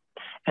gimmick.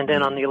 And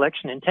then on the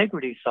election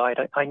integrity side,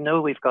 I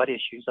know we've got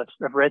issues.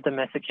 I've read the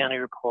Messer County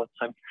reports.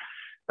 I'm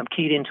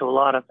keyed into a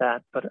lot of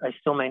that, but I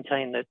still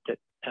maintain that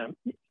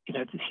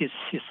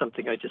here's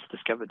something I just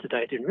discovered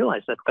today. I didn't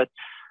realize that, but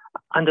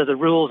under the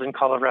rules in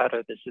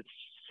Colorado, there's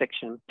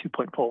section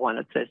 2.41.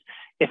 It says,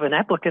 if an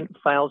applicant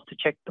fails to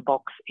check the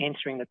box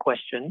answering the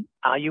question,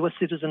 are you a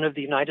citizen of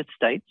the United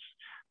States?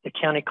 The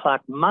county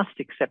clerk must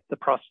accept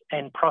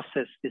and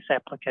process this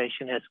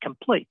application as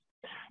complete.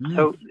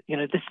 So,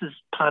 this is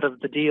part of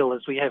the deal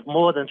is we have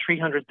more than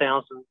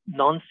 300,000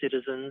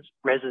 non-citizens,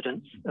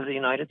 residents of the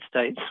United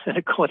States. And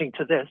according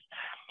to this,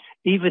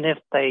 even if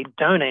they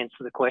don't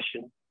answer the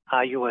question,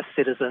 are you a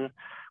citizen,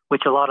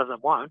 which a lot of them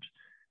won't,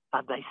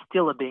 they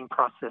still are being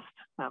processed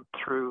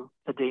through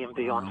the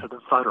DMV onto the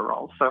voter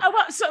roll. So,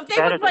 so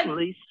they would at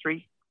least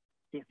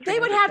they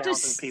would have to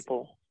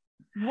people.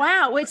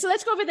 Wow. Wait, so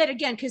let's go over that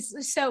again. Because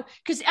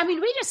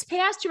we just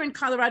passed here in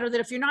Colorado that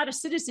if you're not a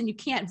citizen, you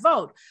can't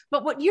vote.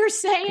 But what you're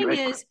saying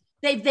is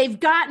they've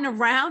gotten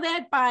around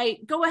that by,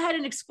 go ahead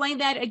and explain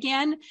that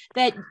again,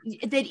 that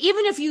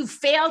even if you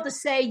fail to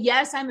say,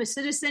 yes, I'm a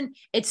citizen,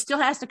 it still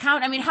has to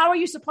count. I mean, how are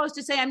you supposed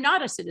to say I'm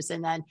not a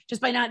citizen then?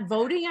 Just by not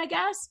voting, I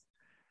guess?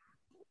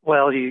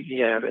 Well,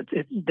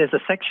 there's a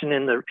section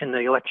in the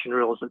election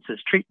rules that says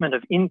treatment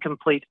of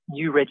incomplete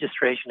new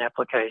registration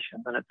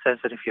applications. And it says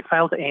that if you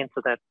fail to answer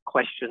that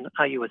question,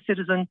 are you a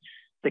citizen?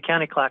 The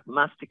county clerk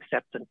must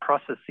accept and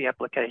process the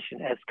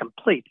application as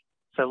complete,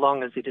 so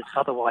long as it is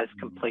otherwise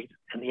complete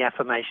and the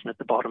affirmation at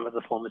the bottom of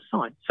the form is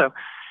signed. So,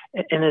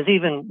 and as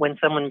even when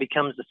someone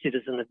becomes a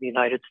citizen of the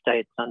United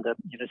States under,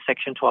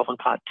 Section 12 and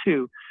Part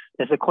 2,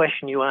 there's a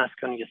question you ask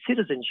on your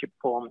citizenship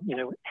form,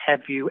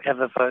 have you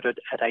ever voted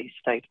at a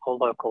state or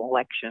local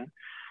election?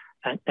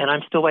 And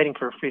I'm still waiting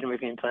for a Freedom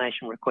of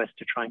Information request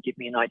to try and give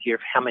me an idea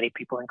of how many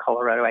people in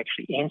Colorado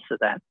actually answer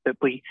that. But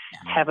we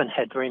haven't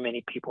had very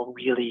many people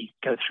really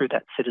go through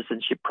that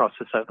citizenship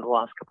process over the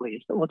last couple of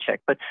years, but we'll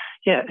check. But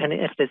yeah, and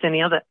if there's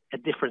any other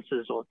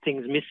differences or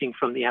things missing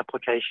from the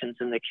applications,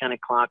 and the county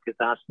clerk is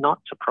asked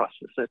not to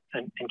process it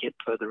and get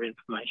further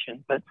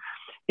information. But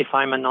if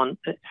I'm and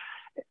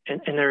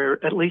there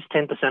are at least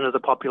 10% of the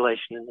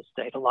population in the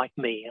state are like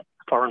me,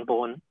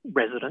 foreign-born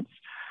residents.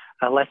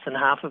 Less than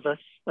half of us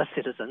are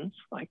citizens.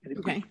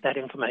 That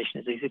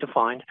information is easy to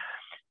find.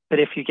 But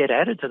if you get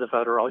added to the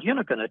voter roll, you're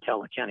not going to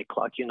tell the county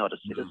clerk you're not a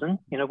citizen.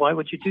 Why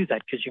would you do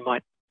that? Because you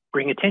might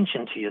bring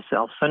attention to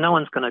yourself. So no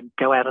one's going to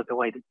go out of their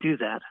way to do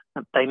that.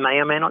 They may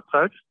or may not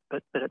vote,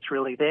 but it's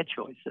really their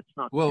choice. It's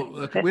not.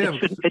 Well,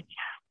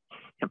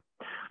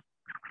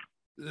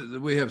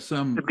 we have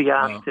some to be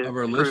asked to of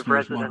our prove listeners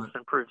residence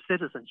and prove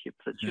citizenship.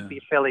 So it should be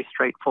a fairly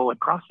straightforward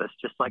process,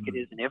 just like it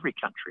is in every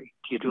country.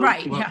 Do you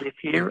live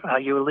here? Are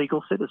you a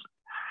legal citizen?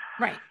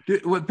 Right.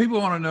 What people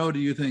want to know, do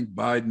you think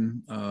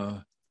Biden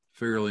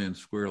fairly and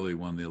squarely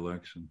won the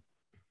election?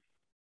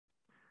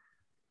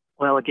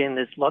 Well, again,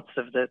 there's lots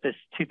of there's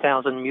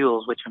 2,000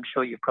 mules, which I'm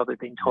sure you've probably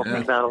been talking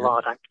about a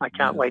lot. I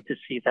can't wait to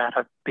see that.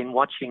 I've been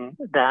watching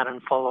that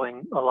and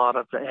following a lot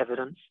of the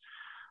evidence.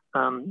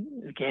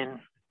 Again,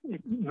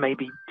 it may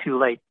be too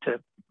late to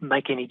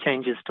make any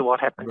changes to what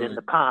happened in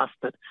the past,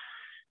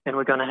 and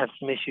we're going to have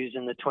some issues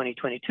in the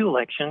 2022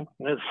 election.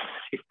 You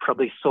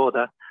probably saw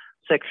the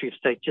Secretary of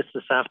State just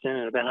this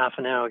afternoon, about half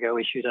an hour ago,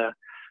 issued a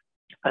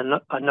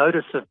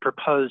notice of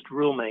proposed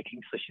rulemaking.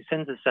 So she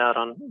sends this out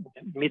on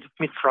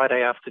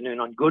mid-Friday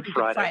afternoon on Good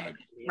Friday.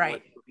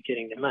 Right. We'll be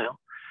getting the mail,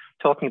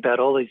 talking about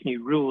all these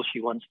new rules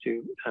she wants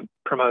to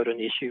promote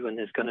and issue, and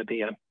there's going to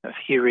be a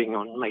hearing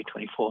on May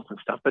 24th and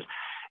stuff.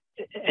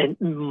 And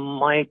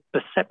my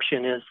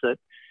perception is that,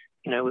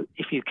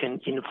 if you can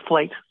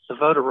inflate the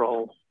voter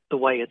roll the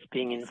way it's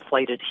being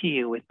inflated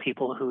here with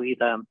people who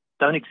either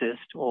don't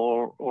exist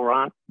or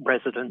aren't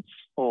residents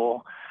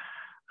or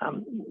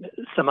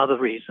some other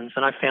reasons.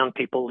 And I found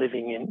people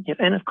living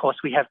and of course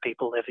we have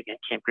people living in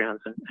campgrounds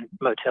and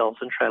motels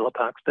and trailer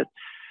parks, but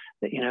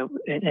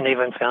and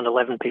even found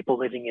 11 people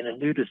living in a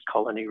nudist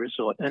colony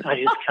resort. And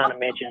I just can't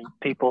imagine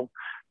people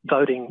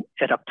voting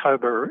at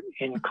October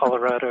in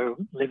Colorado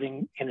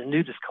living in a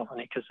nudist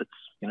colony, because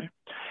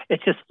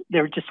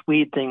there are just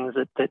weird things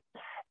that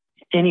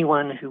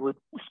anyone who would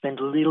spend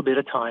a little bit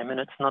of time, and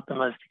it's not the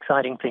most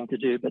exciting thing to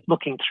do, but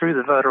looking through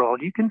the voter roll,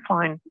 you can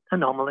find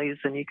anomalies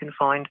and you can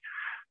find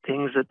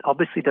things that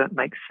obviously don't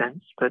make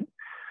sense, but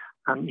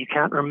you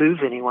can't remove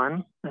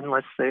anyone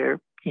unless they're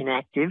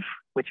inactive,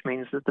 which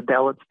means that the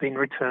ballot's been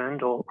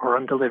returned or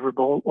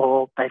undeliverable,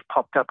 or they've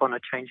popped up on a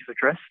change of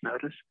address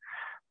notice,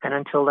 and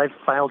until they've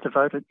failed to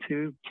vote at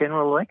 2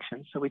 general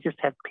elections. So we just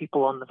have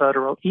people on the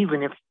voter roll,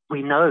 even if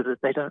we know that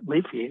they don't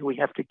live here, we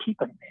have to keep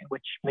them there,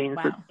 which means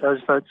that those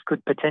votes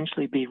could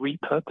potentially be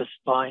repurposed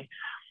by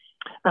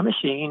a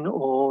machine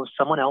or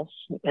someone else.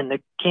 And the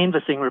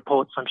canvassing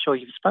reports I'm sure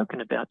you've spoken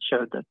about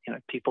showed that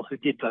people who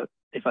did vote,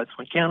 their votes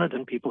weren't counted,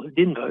 and people who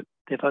didn't vote,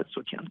 their votes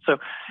were counted. So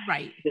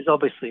there's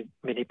obviously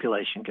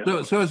manipulation going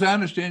on. So as I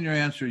understand your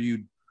answer,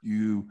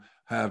 you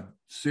have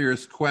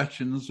serious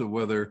questions of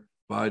whether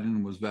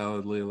Biden was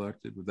validly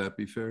elected. Would that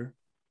be fair?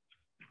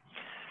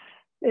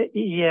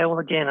 Yeah, well,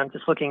 again, I'm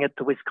just looking at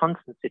the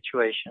Wisconsin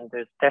situation.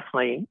 There's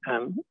definitely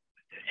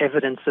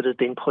evidence that has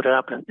been put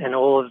up, and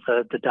all of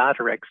the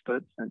data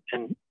experts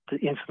and the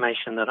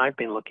information that I've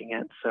been looking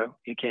at. So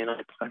again,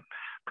 I'm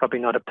probably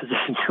not a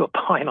position to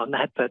opine on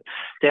that, but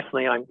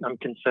definitely I'm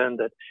concerned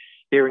that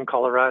here in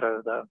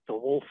Colorado, the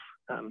wolf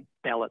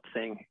ballot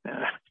thing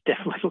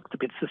definitely looked a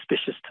bit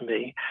suspicious to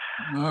me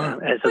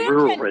as a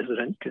rural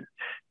resident.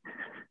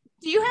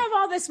 Do you have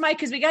all this, Mike?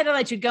 Because we got to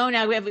let you go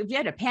now. We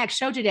had a packed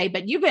show today,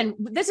 but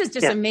this is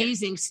just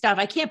amazing stuff.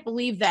 I can't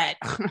believe that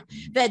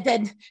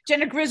that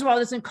Jenna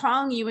Griswold isn't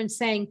calling you and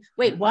saying,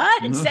 wait,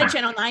 what? Instead,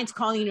 Channel 9's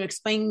calling you to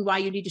explain why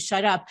you need to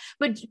shut up.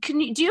 But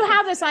do you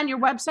have this on your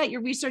website,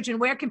 your research, and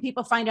where can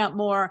people find out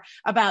more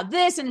about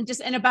this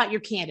and about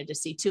your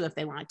candidacy too, if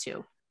they want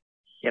to?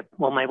 Yep.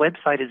 Well, my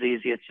website is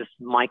easy. It's just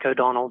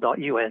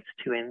mikeodonnell.us,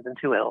 2 N's and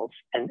 2 L's.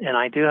 And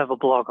I do have a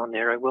blog on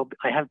there.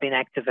 I have been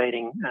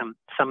activating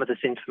some of this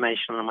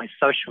information on my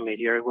social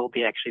media. I will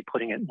be actually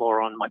putting it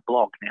more on my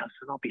blog now.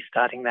 So I'll be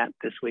starting that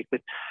this week.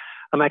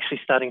 I'm actually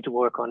starting to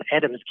work on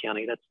Adams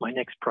County. That's my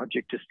next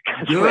project, just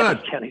to go to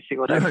Adams County, see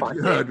what I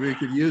find there. We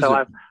could use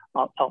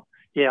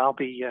it.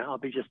 I'll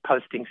be just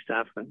posting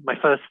stuff. And my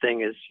first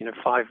thing is,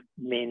 5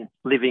 men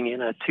living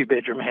in a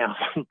 2-bedroom house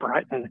in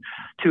Brighton,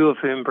 2 of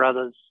whom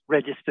brothers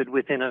registered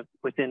within a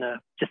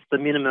just the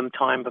minimum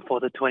time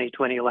before the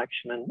 2020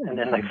 election, and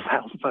then they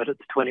failed to vote at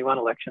the 21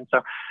 election.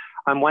 So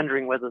I'm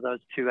wondering whether those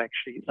 2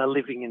 actually are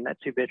living in that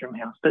 2-bedroom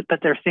house. But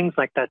there are things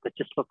like that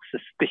just look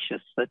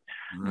suspicious that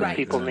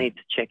people need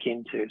to check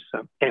into.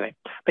 So anyway,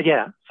 but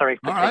sorry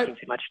for taking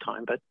too much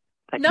time, but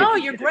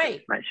you're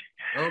great.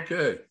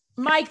 Okay.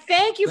 Mike,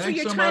 thank you for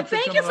your time.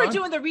 Thank you for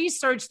doing the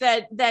research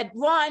that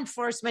law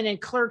enforcement and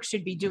clerks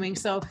should be doing.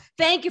 So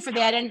thank you for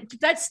that. And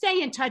let's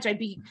stay in touch. I'd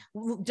be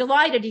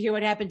delighted to hear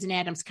what happens in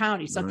Adams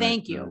County. So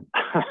thank you.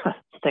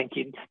 Thank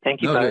you.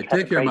 Thank you both.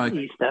 Take care, Mike.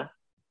 Easter.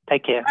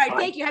 Take care. All right. Bye.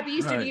 Thank you. Happy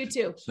Easter to you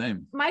too.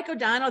 Same. Mike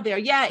O'Donnell there.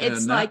 Yeah.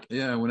 It's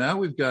well, now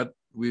we've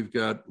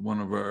got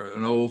one of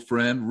an old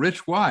friend,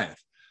 Rich Wyatt.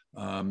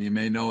 You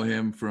may know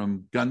him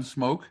from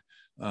Gunsmoke,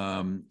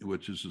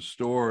 which is a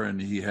store,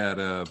 and he had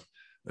a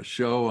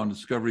show on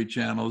Discovery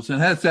Channels and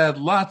has had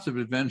lots of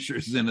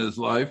adventures in his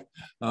life,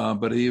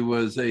 but he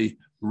was a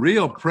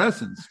real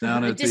presence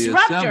down at the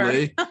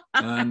Assembly,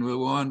 and we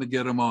wanted to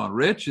get him on.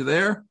 Rich, you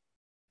there?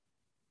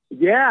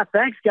 Yeah,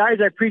 thanks, guys.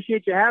 I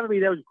appreciate you having me.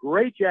 That was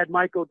great. You had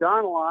Mike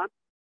O'Donnell on.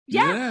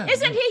 Yeah,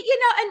 isn't he?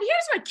 And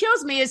here's what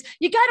kills me is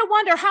you got to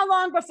wonder how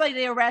long before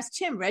they arrest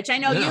him, Rich. I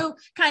know you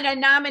kind of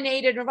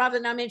involved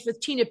in nomination with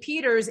Tina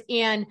Peters,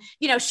 and,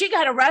 she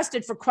got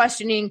arrested for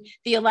questioning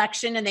the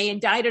election, and they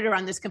indicted her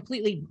on this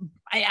completely,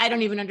 I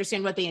don't even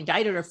understand what they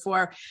indicted her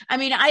for. I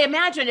mean, I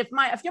imagine if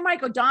you're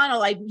Mike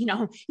O'Donnell,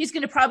 he's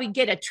going to probably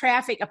get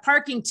a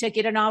parking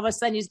ticket, and all of a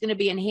sudden he's going to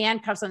be in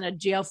handcuffs on the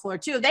jail floor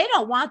too. They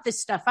don't want this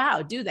stuff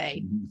out, do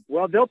they?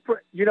 Well,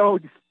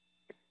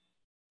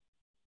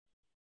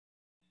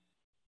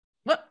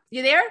 What?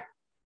 You there?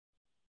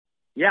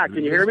 Yeah,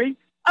 can you hear me?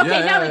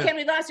 Okay, now we can.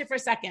 We lost you for a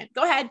second.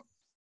 Go ahead.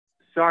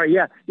 Sorry,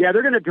 yeah.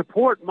 They're going to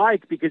deport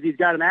Mike because he's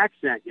got an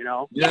accent,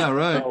 Yeah,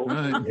 right. So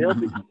right.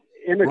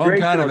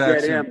 Immigration kind of will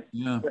accent.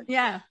 get him.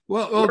 Yeah.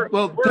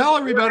 Well, tell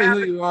everybody who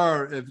you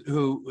are,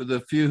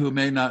 the few who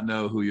may not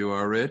know who you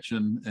are, Rich,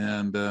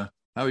 and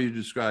how you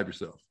describe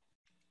yourself.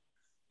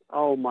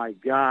 Oh my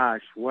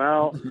gosh.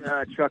 Well,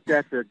 Chuck,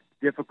 that's a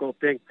difficult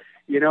thing.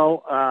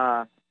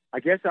 I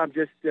guess I'm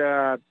just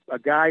a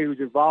guy who's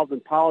involved in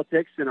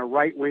politics and a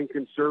right-wing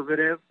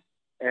conservative,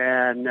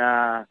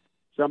 and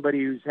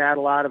somebody who's had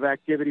a lot of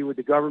activity with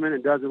the government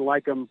and doesn't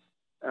like them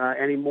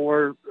any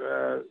more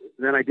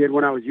than I did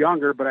when I was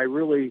younger, but I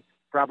really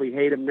probably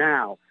hate them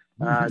now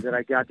that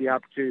I got the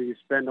opportunity to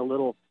spend a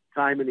little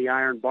time in the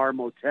Iron Bar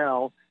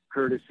Motel,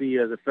 courtesy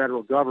of the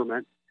federal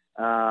government.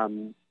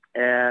 And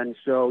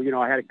so,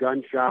 I had a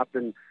gun shop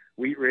in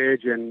Wheat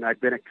Ridge, and I've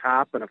been a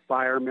cop and a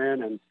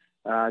fireman and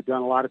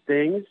done a lot of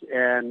things,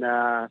 and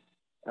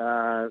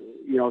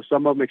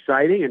some of them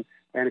exciting,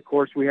 and of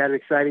course we had an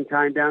exciting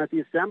time down at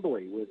the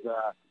Assembly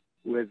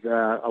with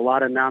a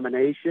lot of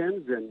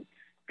nominations and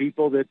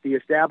people that the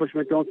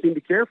establishment don't seem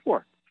to care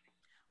for.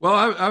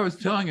 Well, I was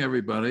telling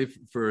everybody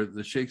for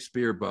the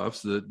Shakespeare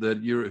buffs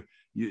that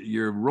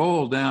your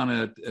role down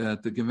at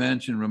the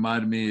convention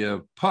reminded me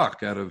of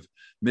Puck out of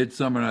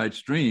Midsummer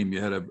Night's Dream. You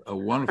had a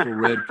wonderful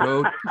red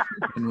coat,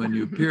 and when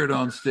you appeared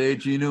on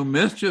stage, you knew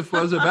mischief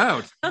was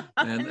about,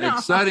 and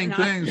exciting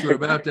things were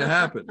about to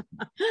happen.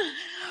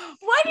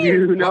 Why do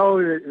you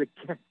the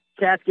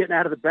cat's getting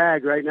out of the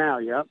bag right now?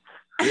 Yep.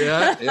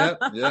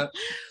 Yeah.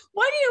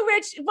 What do you,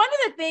 Rich? One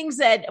of the things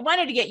that I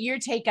wanted to get your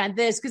take on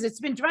this, because it's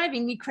been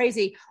driving me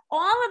crazy.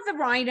 All of the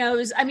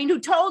rhinos, who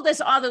told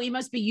us, although we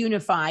must be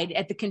unified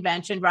at the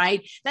convention,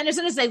 right? Then as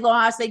soon as they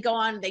lost, they go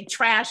on, they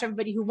trash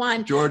everybody who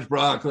won. George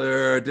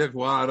Brockler, Dick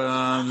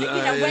Wadham,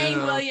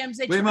 Wayne Williams.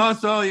 We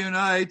must all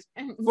unite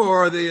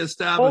for the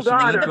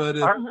establishment.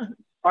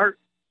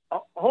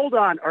 Hold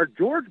on. Are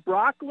George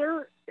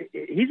Brockler,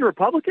 he's a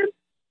Republican?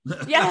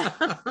 Yeah.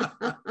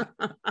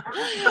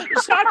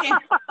 Shocking.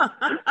 What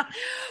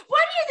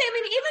do you think?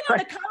 Even on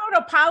the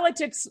Colorado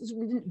Politics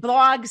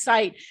blog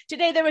site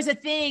today, there was a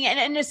thing,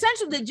 and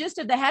essentially the gist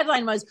of the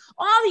headline was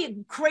all the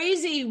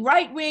crazy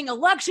right-wing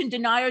election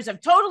deniers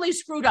have totally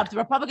screwed up the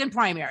Republican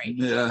primary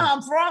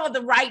for all of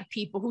the right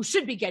people who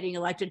should be getting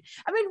elected.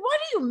 What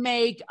do you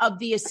make of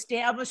the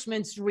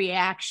establishment's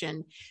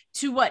reaction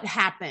to what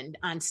happened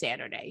on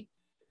Saturday?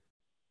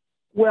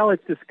 Well,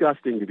 it's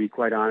disgusting, to be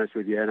quite honest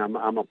with you, and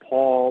I'm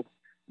appalled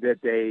that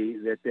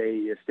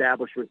they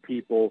establishment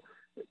people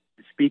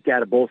speak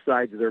out of both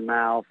sides of their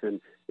mouth,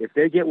 and if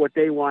they get what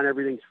they want,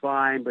 everything's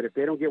fine. But if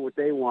they don't get what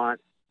they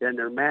want, then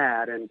they're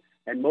mad. And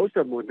most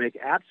of them would make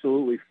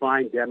absolutely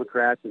fine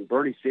Democrats. And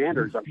Bernie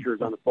Sanders, I'm sure,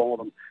 is on the phone with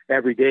them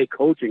every day,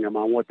 coaching them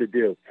on what to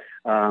do.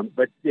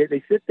 But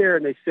they sit there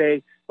and they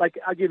say, like,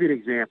 I'll give you an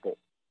example.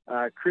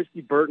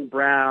 Christy Burton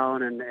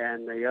Brown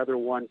and the other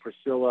one,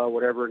 Priscilla,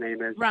 whatever her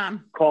name is,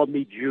 called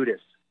me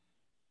Judas.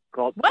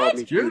 Called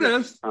me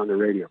Judas on the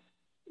radio.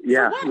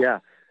 Yeah, yeah.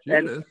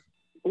 Judas. And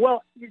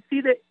well, you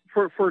see that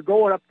for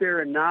going up there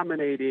and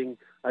nominating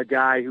a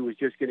guy who was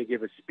just going to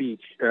give a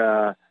speech,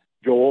 Joe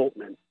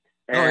Oltmann,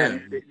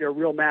 and they're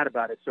real mad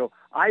about it. So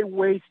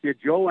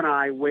Joe and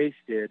I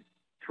wasted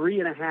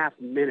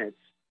 3.5 minutes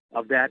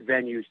of that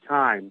venue's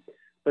time.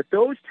 But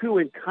those two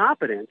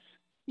incompetents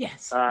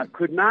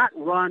could not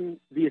run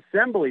the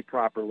assembly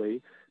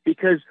properly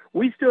because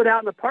we stood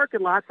out in the parking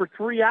lot for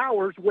 3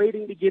 hours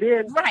waiting to get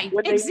in. Right,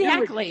 when they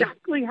knew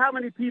exactly how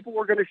many people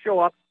were going to show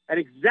up and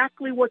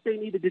exactly what they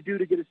needed to do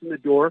to get us in the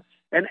door.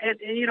 And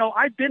you know,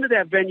 I've been to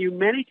that venue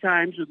many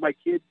times with my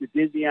kids to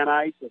Disney on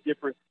Ice and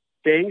different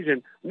things,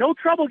 and no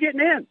trouble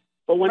getting in.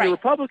 But when the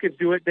Republicans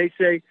do it, they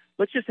say,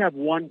 let's just have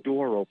one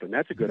door open.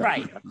 That's a good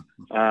idea.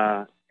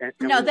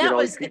 That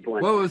was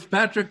was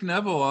Patrick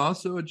Neville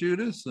also a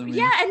Judas? I mean,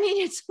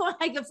 it's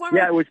like the former.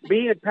 Yeah, it was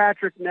me and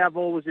Patrick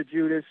Neville was a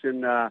Judas,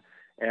 and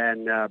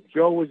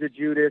Joe was a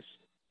Judas,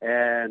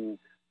 and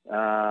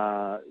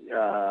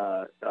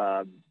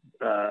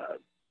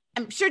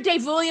I'm sure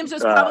Dave Williams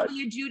was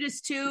probably a Judas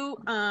too.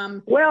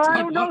 Well, I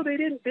don't know. They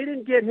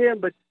didn't get him,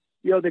 but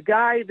you know, the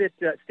guy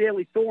that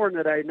Stanley Thorne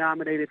that I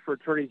nominated for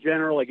Attorney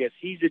General, I guess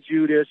he's a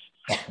Judas,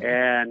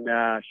 and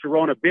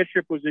Sharona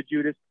Bishop was a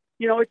Judas.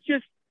 You know, it's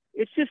just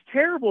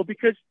terrible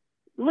because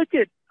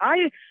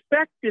I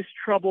expect this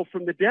trouble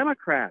from the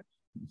Democrats.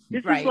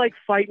 This is like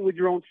fighting with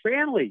your own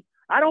family.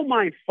 I don't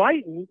mind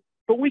fighting,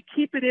 but we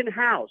keep it in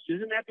house.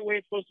 Isn't that the way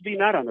it's supposed to be?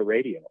 Not on the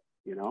radio,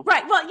 you know?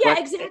 Right. Well, yeah,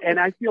 exactly. And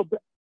I feel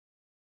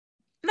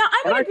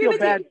I feel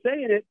bad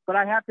saying it, but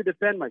I have to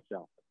defend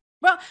myself.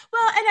 Well, and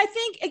I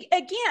think,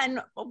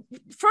 again,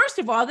 first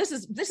of all, this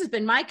has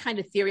been my kind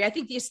of theory. I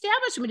think the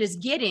establishment is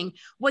getting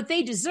what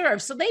they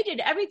deserve. So they did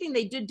everything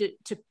they did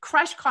to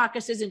crush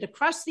caucuses and to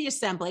crush the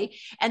assembly,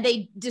 and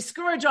they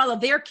discourage all of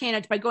their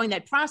candidates by going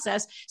that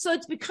process. So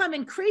it's become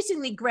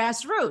increasingly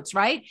grassroots,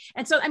 right?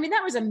 And so, I mean,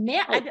 that was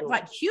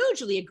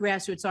hugely a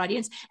grassroots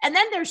audience. And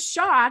then they're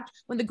shocked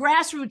when the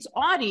grassroots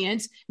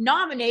audience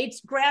nominates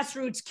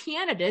grassroots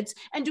candidates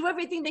and do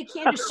everything they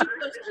can to shoot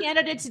those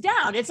candidates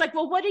down. It's like,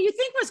 well, what do you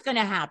think was going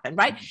to happen,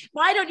 right?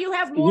 Why don't you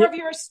have more of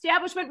your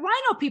establishment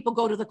Rhino people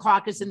go to the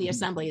caucus in the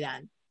assembly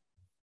then?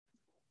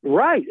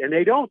 Right, and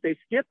they don't. They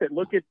skip it.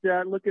 Look at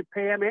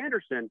Pam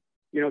Anderson.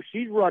 You know,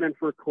 she's running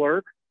for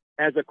clerk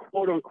as a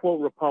quote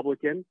unquote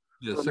Republican.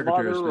 Her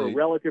mother or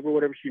relative or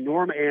whatever.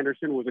 Norma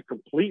Anderson was a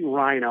complete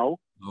Rhino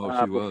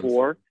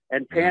before,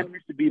 and Pam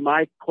used to be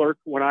my clerk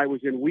when I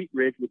was in Wheat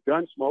Ridge with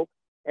Gunsmoke,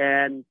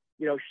 and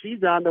you know,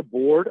 she's on the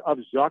board of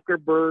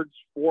Zuckerberg's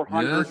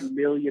 $400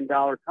 million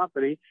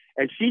way,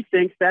 and she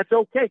thinks that's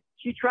okay.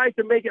 She tries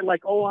to make it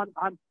like, oh,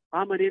 I'm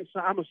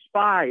a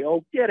spy.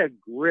 Oh, get a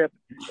grip.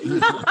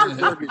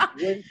 Zuckerberg is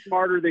way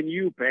smarter than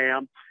you,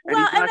 Pam, and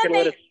he's not going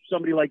to let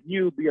somebody like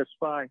you be a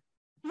spy.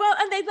 Well,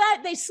 and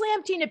they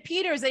slammed Tina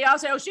Peters. They all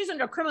say, oh, she's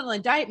under criminal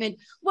indictment.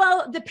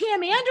 Well, the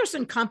Pam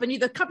Anderson company,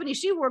 the company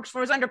she works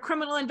for, is under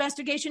criminal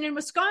investigation in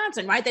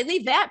Wisconsin, right? They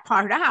leave that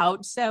part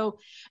out. So,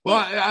 well,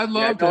 I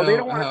love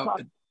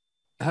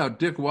how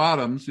Dick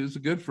Wadhams, who's a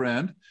good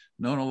friend,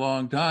 known a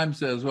long time,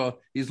 says, well,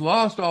 he's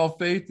lost all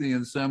faith in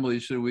the assembly,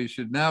 so we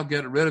should now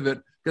get rid of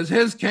it because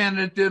his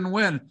candidate didn't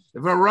win.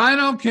 If a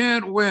Rhino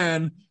can't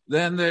win,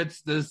 then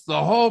the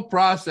whole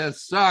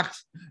process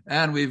sucks,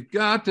 and we've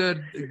got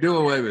to do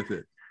away with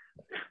it.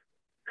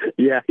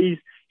 Yeah,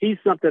 he's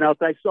something else.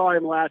 I saw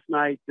him last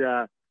night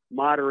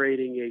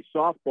moderating a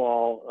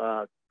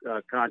softball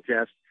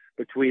contest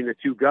between the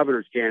two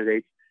governor's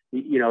candidates.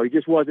 He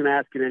just wasn't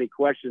asking any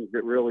questions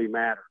that really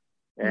matter.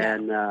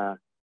 And,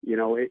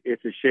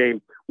 it's a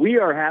shame. We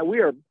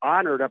are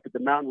honored up at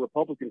the Mountain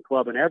Republican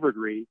Club in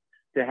Evergreen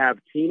to have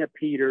Tina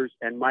Peters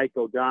and Mike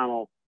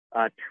O'Donnell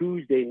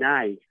Tuesday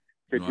night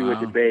to do a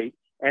debate.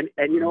 And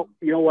you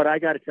know what? I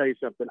got to tell you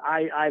something.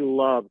 I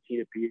love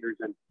Tina Peters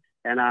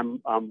and I'm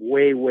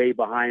way, way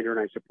behind her and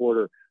I support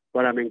her,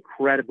 but I'm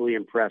incredibly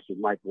impressed with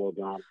Michael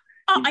O'Donnell.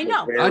 Oh, I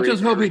know. I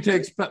just hope he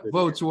takes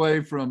votes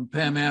away from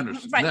Pam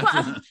Anderson. Right.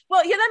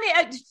 Well,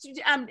 let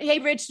me. Hey,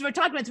 Rich, we're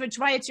talking about Rich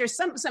Wyatt here.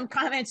 Some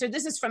comments. Or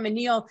this is from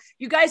Anil.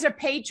 You guys are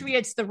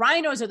patriots. The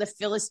Rhinos are the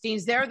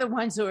Philistines. They're the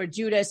ones who are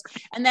Judas.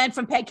 And then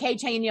from Peg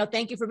Cage, hey, Neil,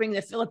 thank you for bringing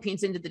the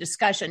Philippines into the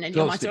discussion. And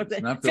you want to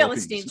the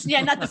Philistines.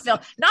 Yeah, not the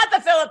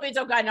Philippines.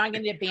 Oh God, no, I'm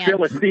going to get banned.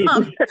 Philistines.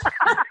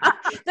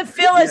 The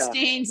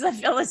Philistines. Yeah. The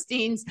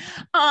Philistines.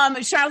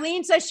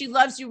 Charlene says she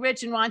loves you,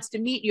 Rich, and wants to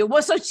meet you.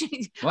 Well, so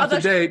what's the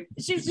date?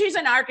 She's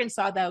in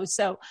Arkansas though,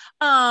 so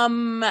tell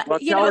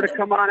her to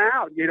come on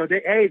out.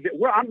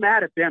 I'm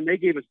mad at them. They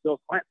gave us Bill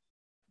Clinton.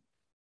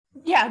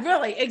 Yeah,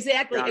 really.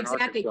 Exactly. Well,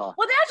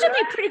 that should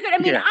be pretty good. I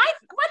mean,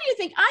 what do you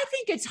think? I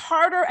think it's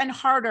harder and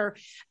harder.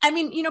 I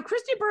mean,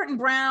 Christy Burton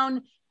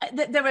Brown,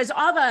 there was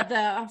all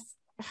the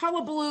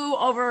hullabaloo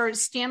over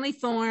Stanley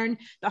Thorne,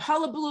 the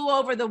hullabaloo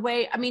over the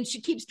way, I mean,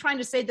 she keeps trying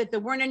to say that there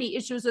weren't any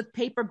issues with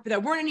paper, there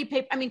weren't any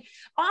paper. I mean,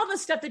 all the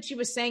stuff that she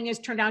was saying has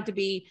turned out to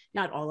be,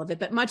 not all of it,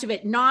 but much of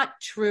it not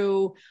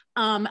true.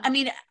 I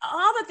mean,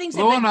 all the things.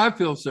 The one I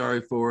feel sorry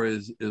for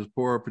is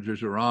poor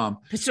Priscilla Ram,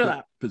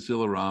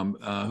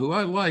 who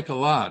I like a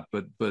lot,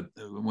 but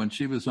when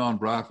she was on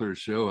Brockler's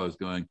show, I was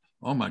going,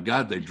 oh my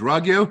God, they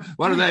drug you?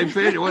 What do they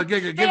feed you? What,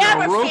 give you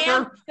a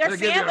roofer? Their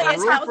family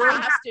is held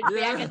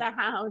hostage back in the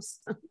house.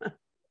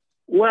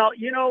 Well,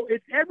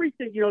 it's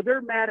everything.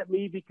 They're mad at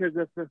me because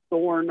of the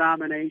Thorne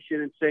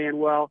nomination and saying,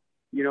 well,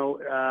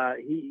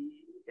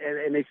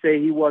 and they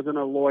say he wasn't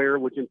a lawyer,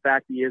 which in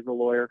fact he is a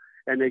lawyer.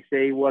 And they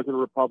say he wasn't a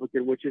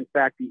Republican, which in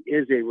fact he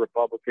is a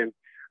Republican.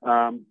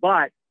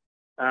 But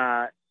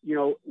why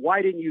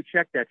didn't you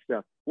check that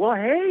stuff? Well,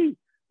 hey,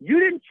 you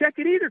didn't check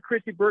it either,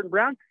 Christy Burton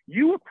Brown.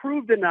 You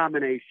approved the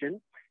nomination.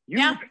 You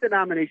let the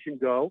nomination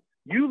go.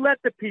 You let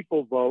the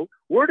people vote.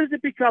 Where does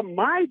it become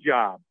my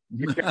job?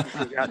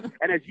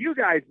 And as you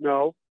guys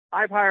know,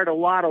 I've hired a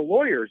lot of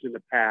lawyers in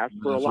the past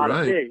for a lot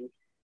of things,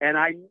 and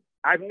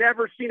I've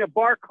never seen a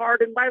bar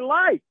card in my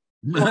life.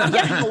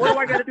 So, what do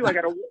I got to do? I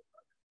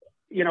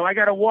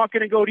got to walk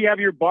in and go, do you have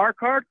your bar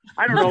card?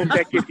 I don't know if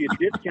that gives you a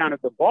discount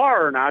at the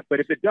bar or not, but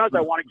if it does,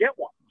 I want to get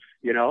one,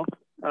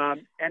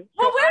 And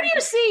well, where do you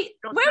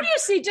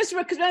see, just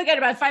because we only got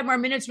about 5 more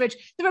minutes, Rich,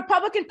 the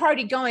Republican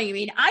Party going? I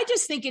mean, I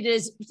just think it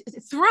is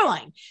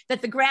thrilling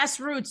that the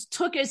grassroots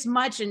took as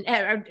much and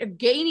are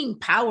gaining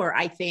power,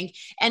 I think,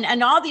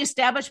 and all the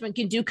establishment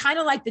can do, kind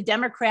of like the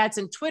Democrats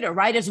and Twitter,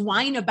 right, is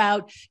whine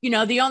about,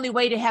 the only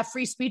way to have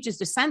free speech is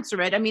to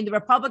censor it. I mean, the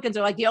Republicans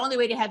are like, the only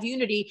way to have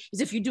unity is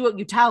if you do what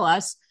you tell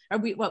us, or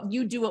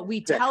you do what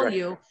we tell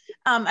you.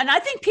 And I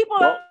think people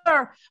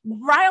are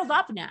riled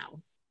up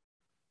now.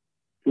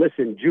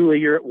 Listen, Julie,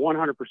 you're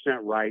 100%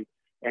 right.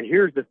 And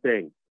here's the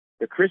thing.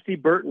 The Christy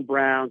Burton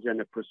Browns and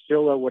the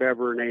Priscilla,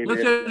 whatever her name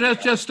is.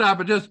 Let's just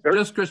stop it. Just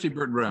Christy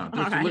Burton Brown.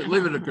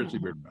 Leave it at Christy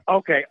Burton Brown.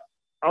 Okay.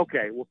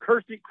 Well,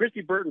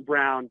 Christy Burton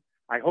Brown,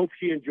 I hope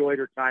she enjoyed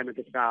her time at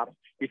the top,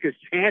 because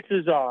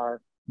chances are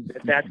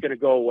that's going to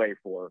go away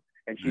for her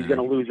and she's going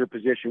to lose her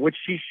position, which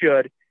she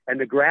should. And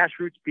the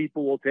grassroots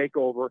people will take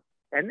over.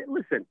 And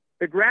listen,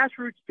 the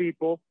grassroots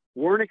people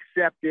weren't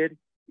accepted,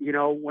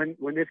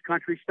 when this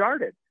country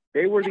started.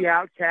 They were the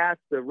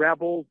outcasts, the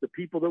rebels, the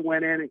people that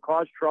went in and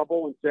caused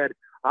trouble and said,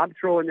 I'm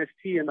throwing this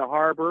tea in the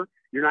harbor.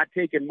 You're not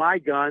taking my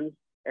guns.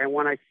 And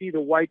when I see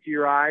the whites of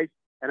your eyes,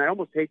 and I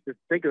almost hate to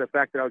think of the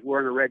fact that I was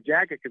wearing a red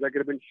jacket because I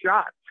could have been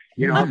shot,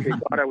 if they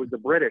thought I was the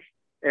British.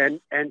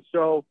 And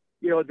so,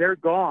 they're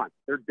gone.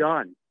 They're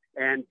done.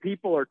 And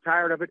people are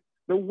tired of it.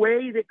 The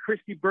way that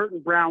Christy Burton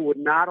Brown would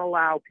not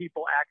allow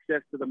people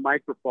access to the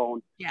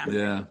microphone,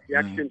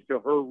 objections to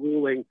her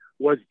ruling,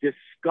 was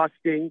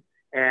disgusting.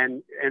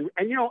 And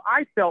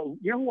I felt,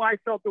 who I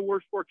felt the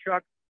worst for,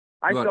 Chuck?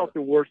 I felt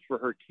the worst for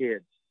her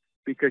kids,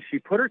 because she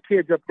put her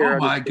kids up there. Oh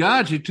my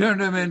God, she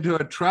turned them into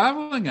a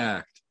traveling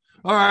act.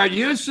 All right,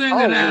 you sing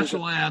the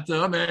national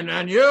anthem,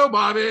 and you,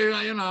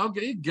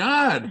 Bobby,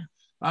 God.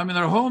 I mean,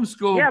 they're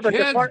homeschooled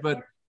kids,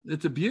 but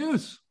it's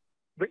abuse.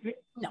 But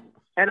no.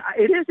 And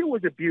it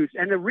was abuse.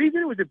 And the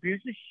reason it was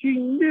abuse is she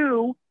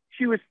knew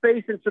she was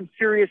facing some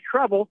serious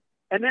trouble.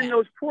 And then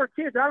those poor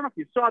kids, I don't know if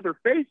you saw their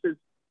faces,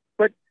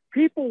 but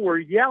people were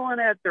yelling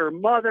at their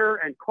mother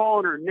and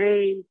calling her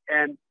names.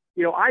 And,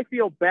 I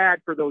feel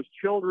bad for those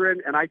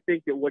children. And I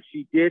think that what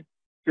she did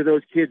to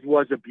those kids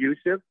was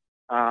abusive.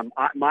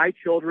 My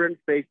children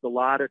faced a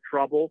lot of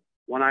trouble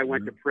when I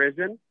went to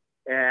prison.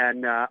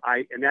 And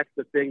that's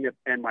the thing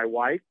and my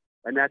wife,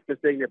 and that's the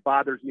thing that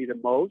bothers me the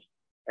most.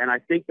 And I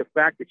think the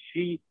fact that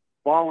she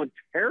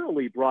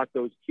voluntarily brought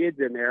those kids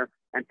in there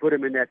and put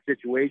them in that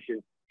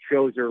situation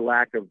shows her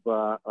lack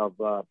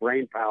of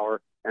brain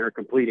power and her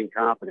complete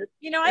incompetence.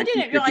 I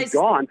didn't realize.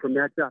 Gone from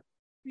that stuff.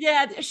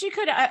 Yeah, she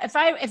could. If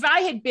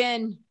I had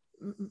been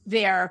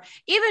there,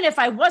 even if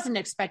I wasn't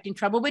expecting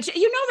trouble, which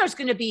there's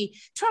going to be,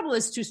 trouble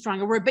is too strong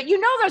a word, but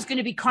there's going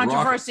to be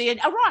controversy and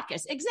a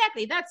raucous.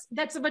 Exactly.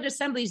 That's what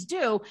assemblies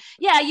do.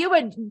 Yeah, you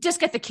would just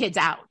get the kids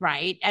out,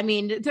 right? I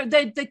mean,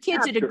 the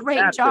kids did a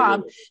great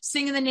job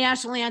singing the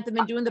national anthem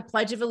and doing the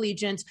Pledge of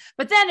Allegiance.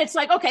 But then it's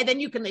like, okay, then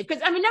you can leave.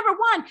 Because number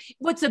one,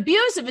 what's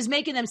abusive is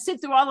making them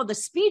sit through all of the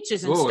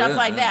speeches and stuff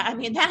like that. I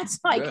mean, that's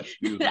like.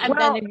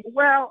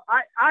 Well,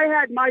 I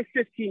had my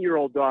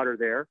 15-year-old daughter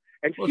there.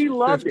 And she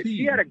loved 15. It.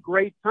 She had a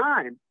great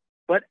time,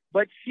 but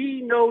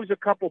she knows a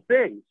couple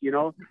things,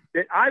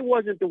 that I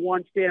wasn't the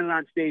one standing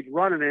on stage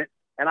running it,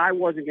 and I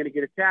wasn't going to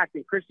get attacked.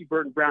 And Christy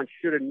Burton Brown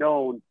should have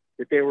known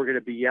that they were going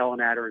to be yelling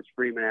at her and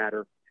screaming at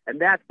her.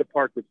 And that's the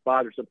part that's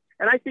bothersome.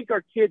 And I think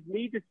our kids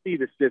need to see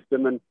the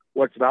system and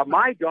what's about.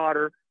 My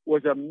daughter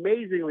was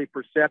amazingly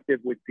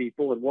perceptive with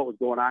people and what was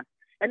going on.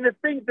 And the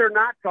things they're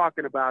not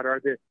talking about are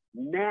the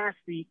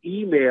nasty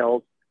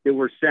emails that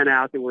were sent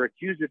out that were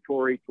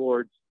accusatory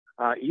towards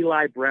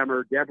Eli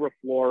Bremer, Deborah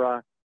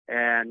Flora,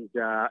 and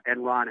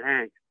Ron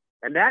Hanks.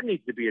 And that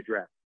needs to be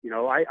addressed.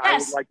 I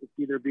would like to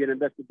see there be an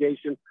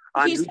investigation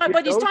on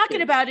what he's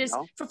talking about is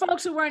for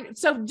folks who weren't.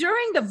 So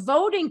during the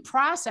voting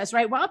process,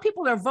 right, while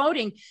people are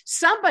voting,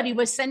 somebody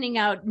was sending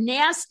out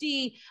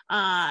nasty,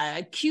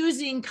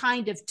 accusing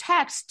kind of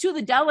texts to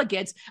the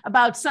delegates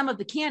about some of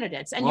the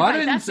candidates. And I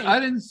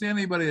didn't see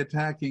anybody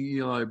attacking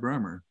Eli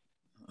Bremer.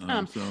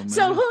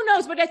 So who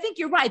knows? But I think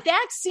you're right.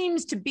 That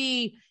seems to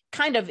be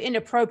kind of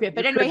inappropriate.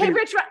 But anyway, hey,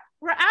 Rich,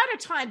 we're out of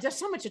time. There's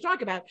so much to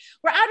talk about.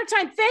 We're out of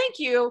time. Thank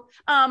you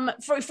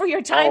for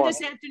your time this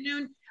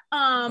afternoon.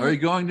 Are you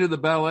going to the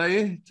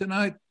ballet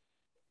tonight?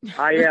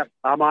 I am.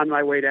 I'm on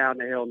my way down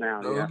the hill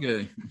now.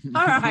 Okay.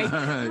 All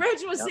right.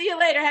 Rich, we'll see you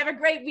later. Have a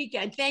great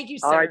weekend. Thank you,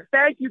 sir. All right.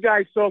 Thank you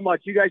guys so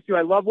much. You guys too.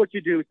 I love what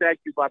you do. Thank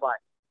you. Bye-bye.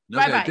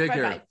 Okay, take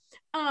care.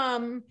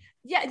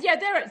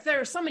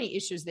 There are so many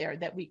issues there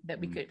that we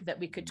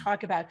could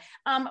talk about.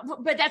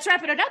 But that's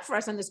wrapping it up for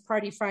us on this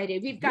Party Friday.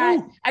 We've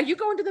got. Are you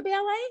going to the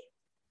ballet?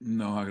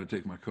 No, I'm going to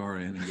take my car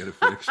in and get it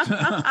fixed. All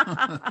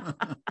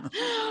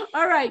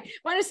right. I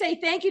want to say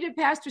thank you to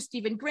Pastor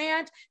Stephen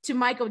Grant, to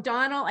Mike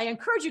O'Donnell. I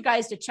encourage you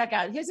guys to check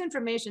out his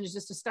information is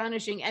just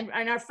astonishing. And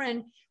our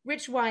friend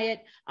Rich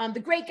Wyatt, the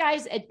great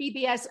guys at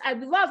BBS. I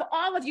love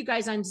all of you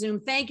guys on Zoom.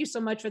 Thank you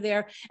so much for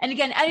there. And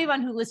again,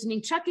 anyone who's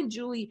listening,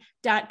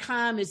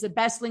 chuckandjulie.com is the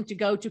best link to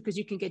go to because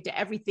you can get to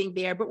everything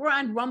there. But we're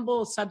on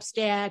Rumble,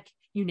 Substack,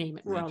 you name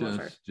it. We're all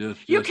over.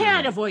 You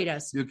can't avoid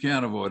us. You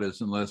can't avoid us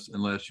unless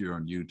you're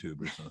on YouTube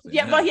or something.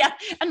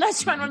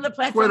 Unless you're on one of the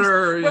platforms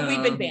Twitter, where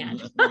we've been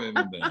banned.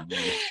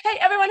 Hey,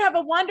 everyone, have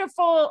a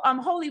wonderful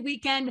Holy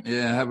Weekend.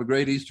 Yeah, have a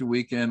great Easter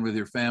weekend with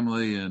your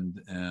family, and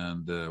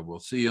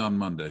we'll see you on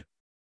Monday.